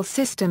political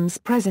systems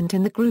present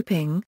in the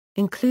grouping,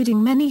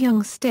 including many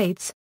young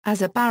states,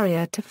 as a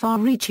barrier to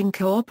far-reaching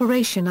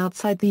cooperation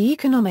outside the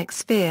economic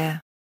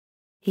sphere.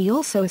 He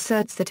also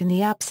asserts that in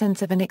the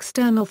absence of an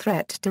external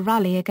threat to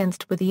rally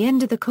against with the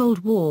end of the Cold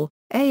War,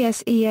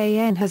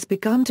 ASEAN has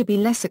begun to be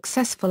less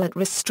successful at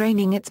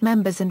restraining its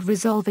members and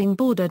resolving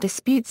border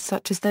disputes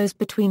such as those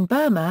between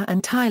Burma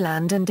and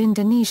Thailand and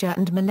Indonesia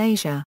and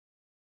Malaysia.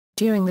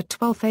 During the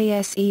 12th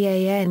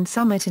ASEAN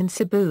summit in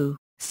Cebu,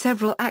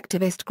 several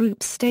activist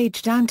groups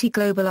staged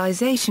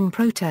anti-globalization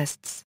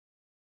protests.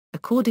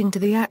 According to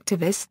the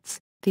activists,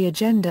 the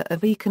agenda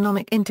of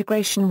economic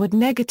integration would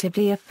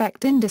negatively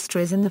affect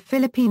industries in the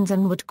Philippines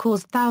and would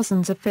cause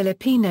thousands of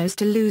Filipinos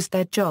to lose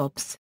their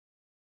jobs.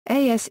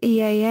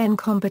 ASEAN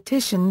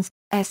competitions,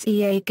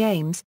 SEA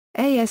Games,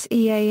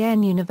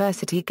 ASEAN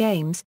University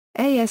Games,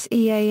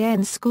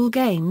 ASEAN School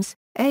Games,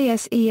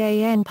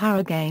 ASEAN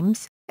Para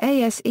Games,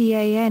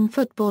 ASEAN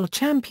Football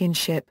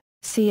Championship,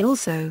 see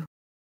also.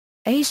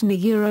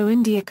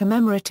 Asian-Euro-India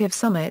Commemorative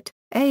Summit,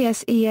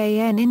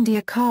 ASEAN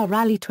India Car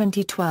Rally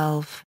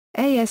 2012,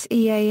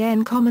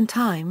 ASEAN Common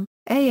Time,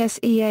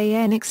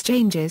 ASEAN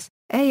Exchanges,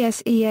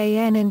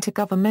 ASEAN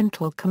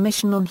Intergovernmental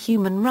Commission on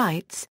Human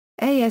Rights,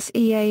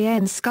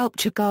 ASEAN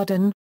Sculpture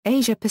Garden,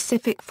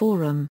 Asia-Pacific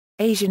Forum,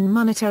 Asian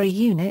Monetary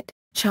Unit,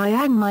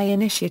 Chiang Mai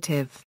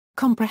Initiative,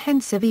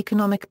 Comprehensive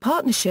Economic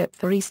Partnership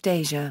for East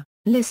Asia,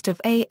 List of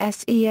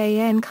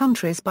ASEAN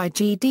countries by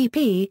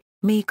GDP,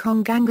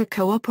 Mekong Ganga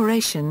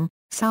Cooperation,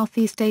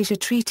 Southeast Asia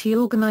Treaty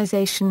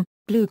Organization,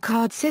 Blue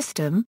Card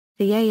System,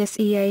 the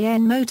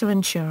ASEAN Motor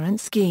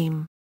Insurance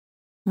Scheme.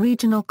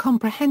 Regional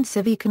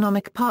Comprehensive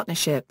Economic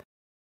Partnership.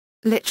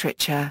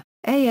 Literature,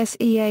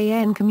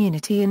 ASEAN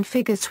Community and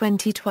Figures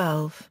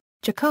 2012,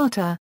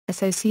 Jakarta,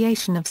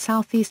 Association of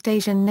Southeast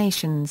Asian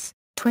Nations,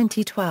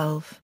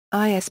 2012,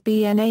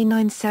 ISBN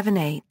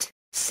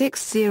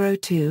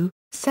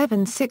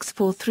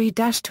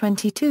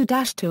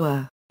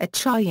A978-602-7643-22-2.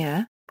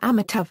 Acharya,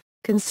 Amitav,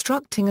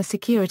 Constructing a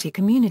Security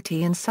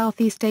Community in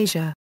Southeast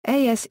Asia,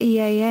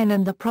 ASEAN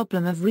and the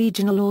Problem of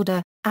Regional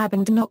Order,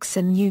 Abingdon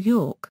Oxon, New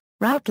York,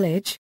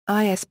 Routledge,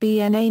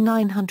 ISBN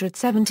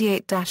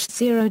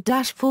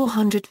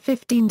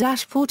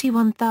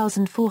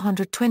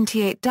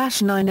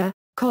A978-0-415-41428-9.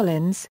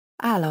 Collins,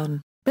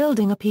 Alon,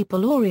 Building a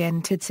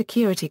People-Oriented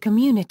Security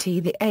Community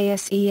the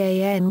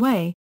ASEAN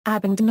Way,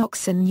 Abingdon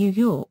Oxon, New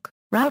York,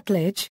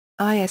 Routledge,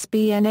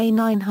 ISBN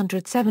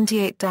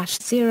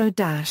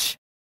A978-0-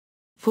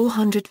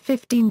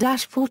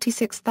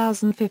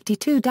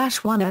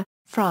 415-46052-1.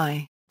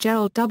 Fry,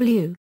 Gerald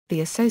W.,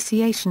 The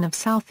Association of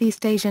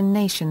Southeast Asian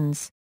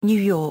Nations,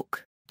 New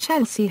York,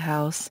 Chelsea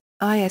House,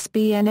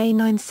 ISBN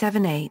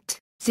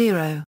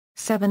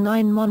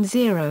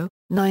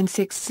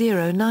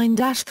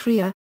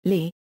A978-0-7910-9609-3.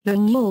 Lee,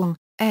 Lung Yong,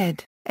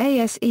 ed.,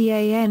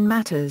 ASEAN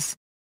Matters.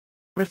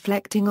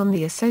 Reflecting on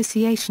the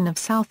Association of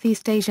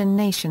Southeast Asian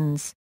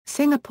Nations,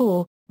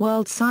 Singapore,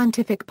 World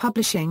Scientific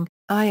Publishing,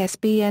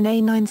 ISBN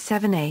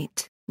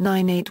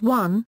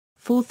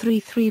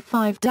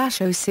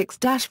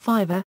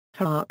A978-981-4335-06-5.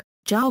 Hark,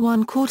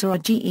 Jawan Quarter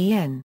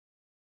Gen.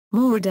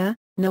 Morida,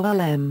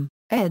 Noel M.,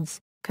 eds.,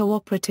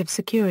 Cooperative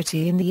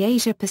Security in the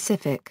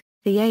Asia-Pacific,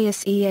 the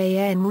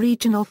ASEAN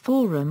Regional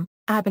Forum,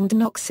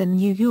 Abingdon Oxon,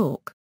 New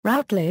York,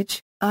 Routledge,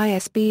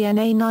 ISBN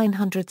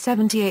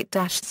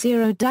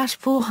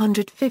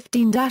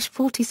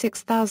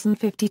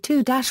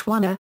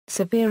A978-0-415-46052-1.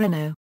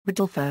 Severino,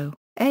 Rodolfo,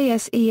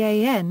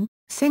 ASEAN,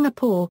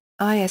 Singapore,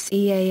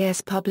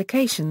 ISEAS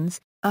Publications,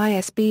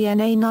 ISBN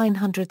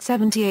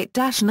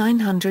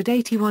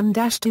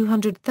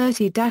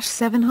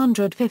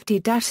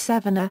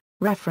A978-981-230-750-7.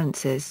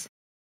 References.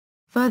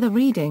 Further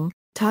reading,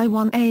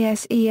 Taiwan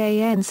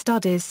ASEAN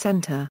Studies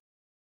Center.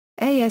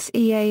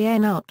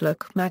 ASEAN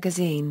Outlook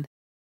Magazine.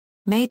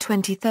 May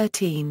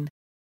 2013.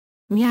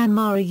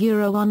 Myanmar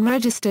Euro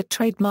Unregistered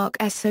Trademark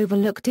S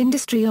Overlooked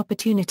Industry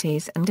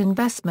Opportunities and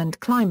Investment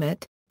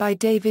Climate, by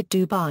David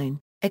Dubine.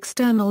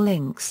 External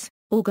links,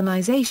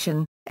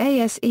 Organization,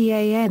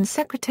 ASEAN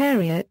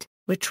Secretariat,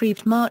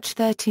 retrieved March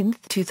 13,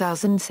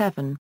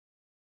 2007.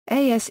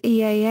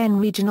 ASEAN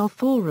Regional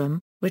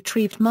Forum,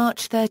 retrieved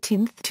March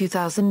 13,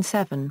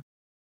 2007.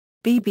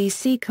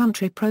 BBC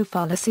Country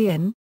Profile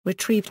ASEAN,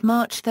 retrieved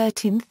March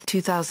 13,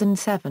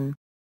 2007.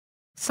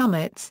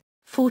 Summits,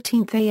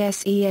 14th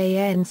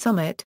ASEAN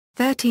Summit,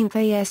 13th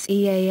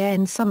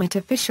ASEAN Summit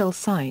Official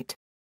Site.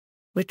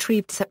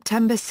 Retrieved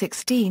September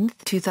 16,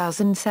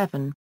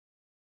 2007.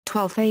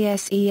 12th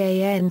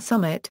ASEAN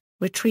Summit,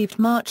 retrieved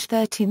March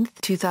 13,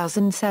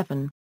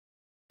 2007.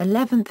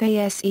 11th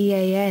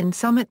ASEAN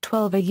Summit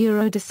 12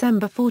 Euro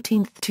December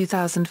 14,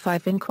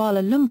 2005 in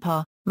Kuala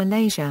Lumpur,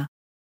 Malaysia.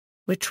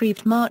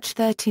 Retrieved March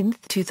 13,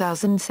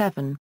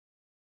 2007.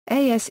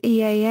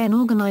 ASEAN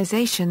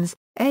Organizations,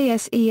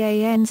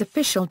 ASEAN's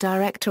Official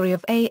Directory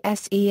of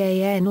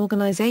ASEAN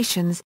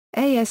Organizations,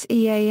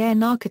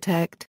 ASEAN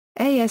Architect,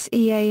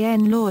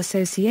 ASEAN Law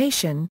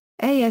Association,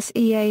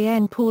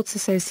 ASEAN Ports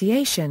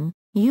Association,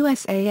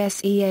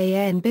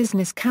 USASEAN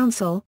Business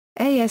Council,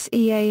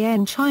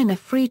 ASEAN China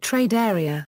Free Trade Area.